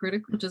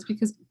critical, just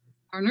because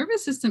our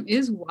nervous system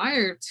is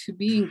wired to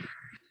be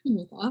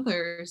with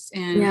others.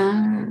 And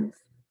Yeah.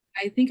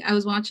 I think I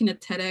was watching a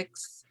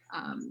TEDx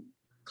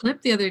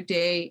clip the other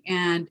day,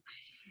 and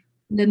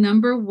the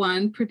number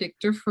one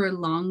predictor for a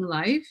long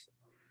life,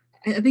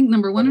 I think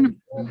number one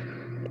and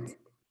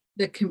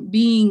number two,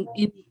 being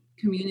in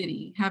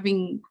community,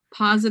 having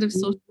positive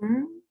social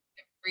Mhm.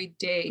 every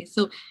day.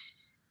 So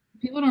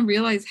people don't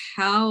realize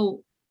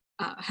how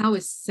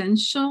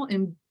essential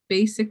and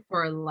basic for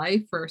our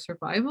life, for our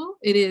survival.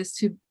 It is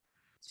to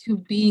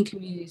be in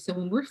community. So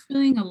when we're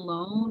feeling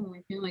alone, when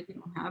we're feeling like we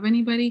don't have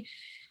anybody,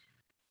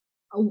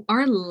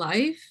 our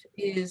life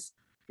is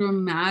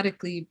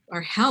dramatically,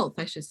 our health,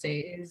 I should say,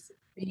 is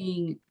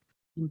being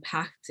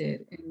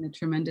impacted in a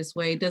tremendous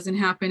way. It doesn't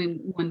happen in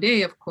one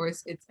day, of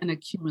course, it's an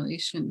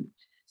accumulation.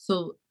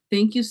 So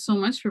thank you so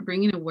much for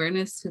bringing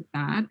awareness to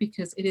that,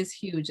 because it is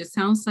huge. It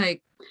sounds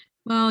like,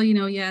 well,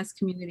 yes,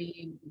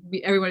 community,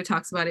 everybody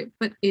talks about it,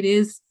 but it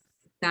is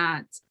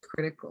that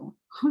critical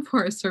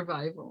for our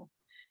survival.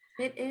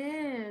 It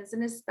is.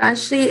 And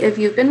especially if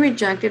you've been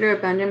rejected or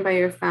abandoned by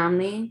your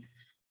family,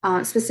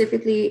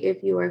 specifically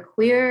if you are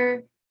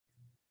queer,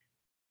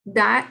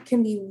 that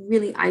can be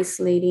really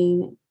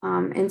isolating.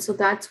 And so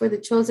that's where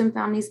the chosen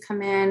families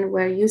come in,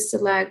 where you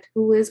select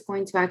who is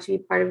going to actually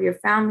be part of your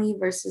family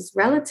versus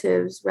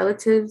relatives.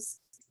 Relatives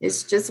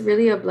is just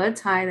really a blood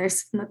tie.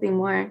 There's nothing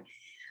more.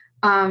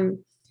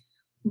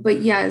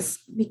 But yes,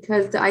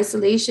 because the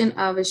isolation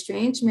of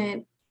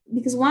estrangement,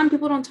 because one,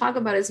 people don't talk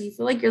about it, so you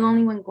feel like you're the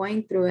only one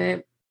going through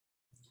it.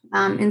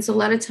 And so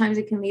a lot of times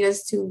it can lead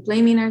us to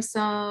blaming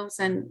ourselves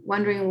and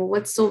wondering, well,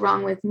 what's so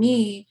wrong with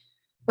me?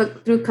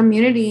 But through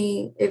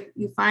community, if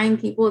you find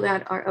people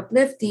that are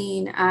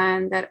uplifting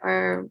and that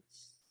are,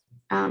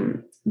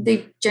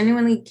 they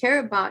genuinely care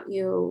about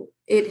you,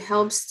 it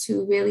helps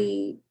to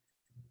really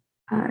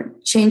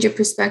change your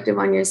perspective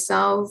on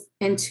yourself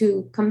and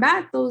to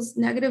combat those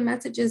negative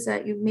messages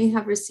that you may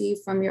have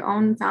received from your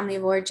own family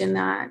of origin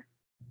that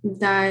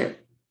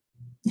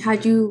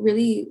had you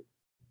really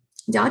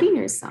doubting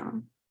yourself.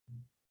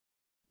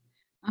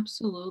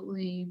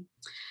 Absolutely.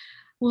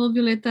 Well,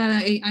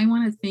 Violetta, I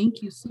want to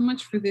thank you so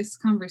much for this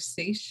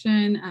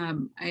conversation.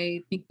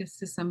 I think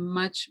this is a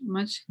much,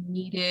 much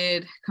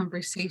needed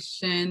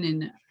conversation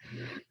and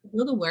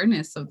build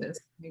awareness of this.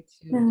 Right,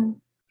 too.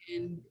 Yeah.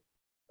 And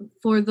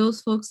for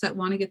those folks that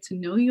want to get to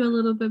know you a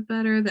little bit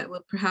better, that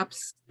will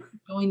perhaps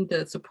join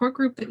the support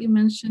group that you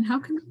mentioned, how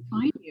can they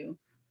find you?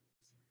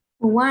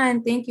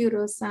 One, thank you,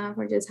 Rosa,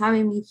 for just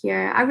having me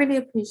here. I really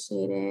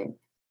appreciate it.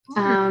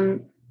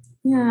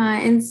 Yeah,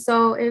 and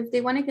so if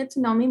they want to get to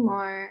know me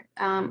more,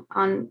 on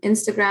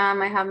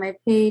Instagram, I have my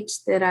page,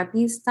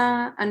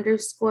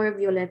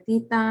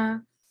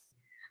 terapista_Violetita.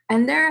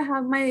 And there I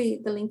have the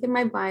link in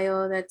my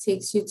bio that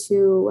takes you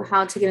to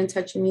how to get in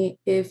touch with me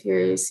if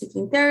you're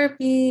seeking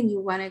therapy and you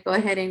want to go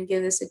ahead and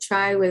give this a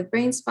try with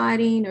brain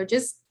spotting or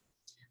just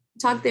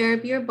talk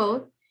therapy or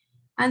both.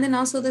 And then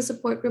also the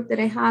support group that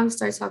I have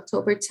starts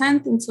October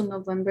 10th until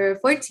November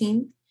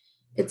 14th.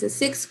 It's a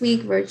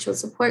 6-week virtual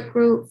support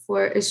group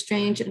for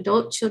estranged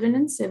adult children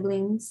and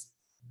siblings.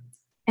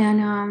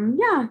 And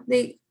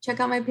they check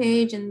out my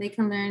page and they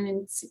can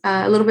learn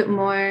a little bit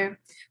more.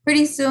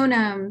 Pretty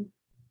soon,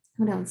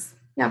 what else?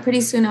 Yeah,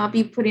 pretty soon I'll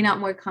be putting out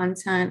more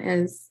content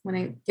as when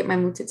I get my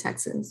move to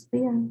Texas.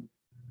 But yeah.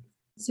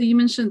 So you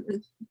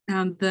mentioned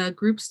the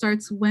group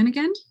starts when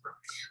again?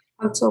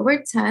 October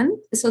 10th.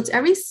 So it's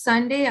every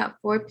Sunday at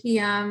 4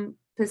 p.m.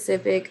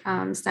 Pacific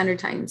Standard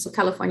Time, so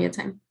California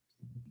time.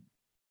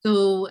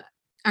 So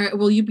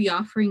will you be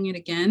offering it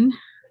again?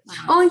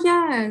 Oh,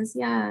 yes.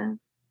 Yeah.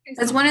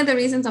 That's one of the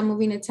reasons I'm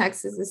moving to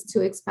Texas, is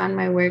to expand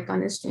my work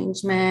on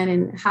estrangement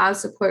and have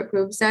support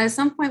groups that at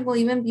some point will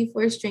even be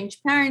for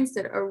estranged parents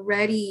that are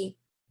ready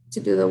to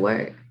do the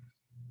work.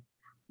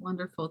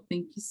 Wonderful.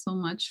 Thank you so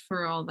much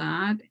for all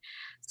that.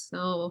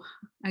 So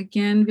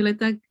again,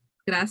 Violetta,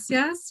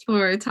 gracias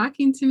for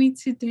talking to me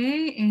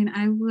today, and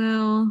I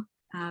will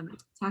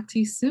talk to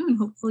you soon,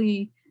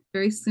 hopefully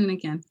very soon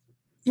again.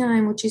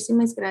 Ay,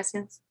 muchísimas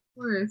gracias. Of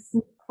course.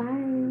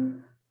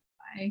 Bye.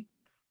 Bye.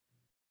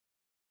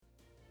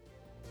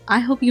 I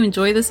hope you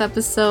enjoyed this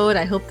episode.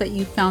 I hope that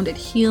you found it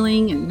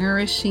healing and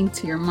nourishing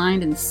to your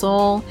mind and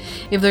soul.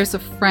 If there's a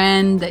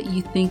friend that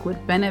you think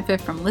would benefit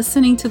from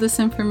listening to this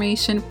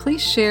information,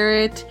 please share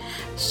it.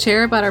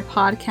 Share about our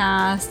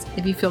podcast.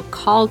 If you feel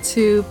called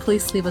to,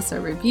 please leave us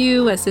a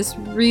review, as this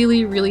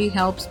really, really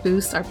helps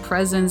boost our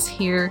presence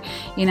here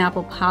in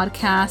Apple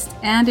Podcast,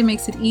 and it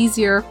makes it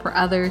easier for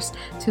others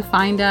to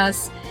find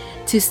us.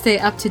 To stay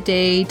up to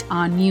date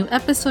on new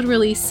episode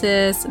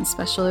releases and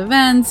special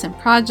events and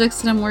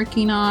projects that I'm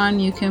working on,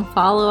 you can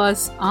follow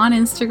us on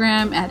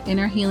Instagram at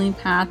Inner Healing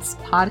Paths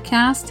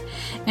Podcast,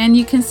 and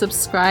you can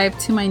subscribe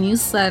to my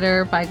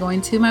newsletter by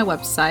going to my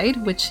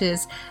website, which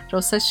is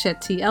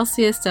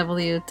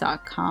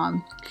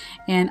rosachettilcscsw.com,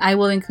 and I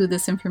will include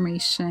this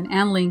information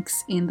and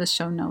links in the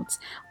show notes.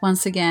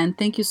 Once again,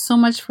 thank you so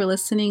much for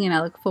listening, and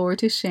I look forward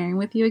to sharing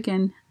with you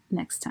again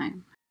next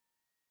time.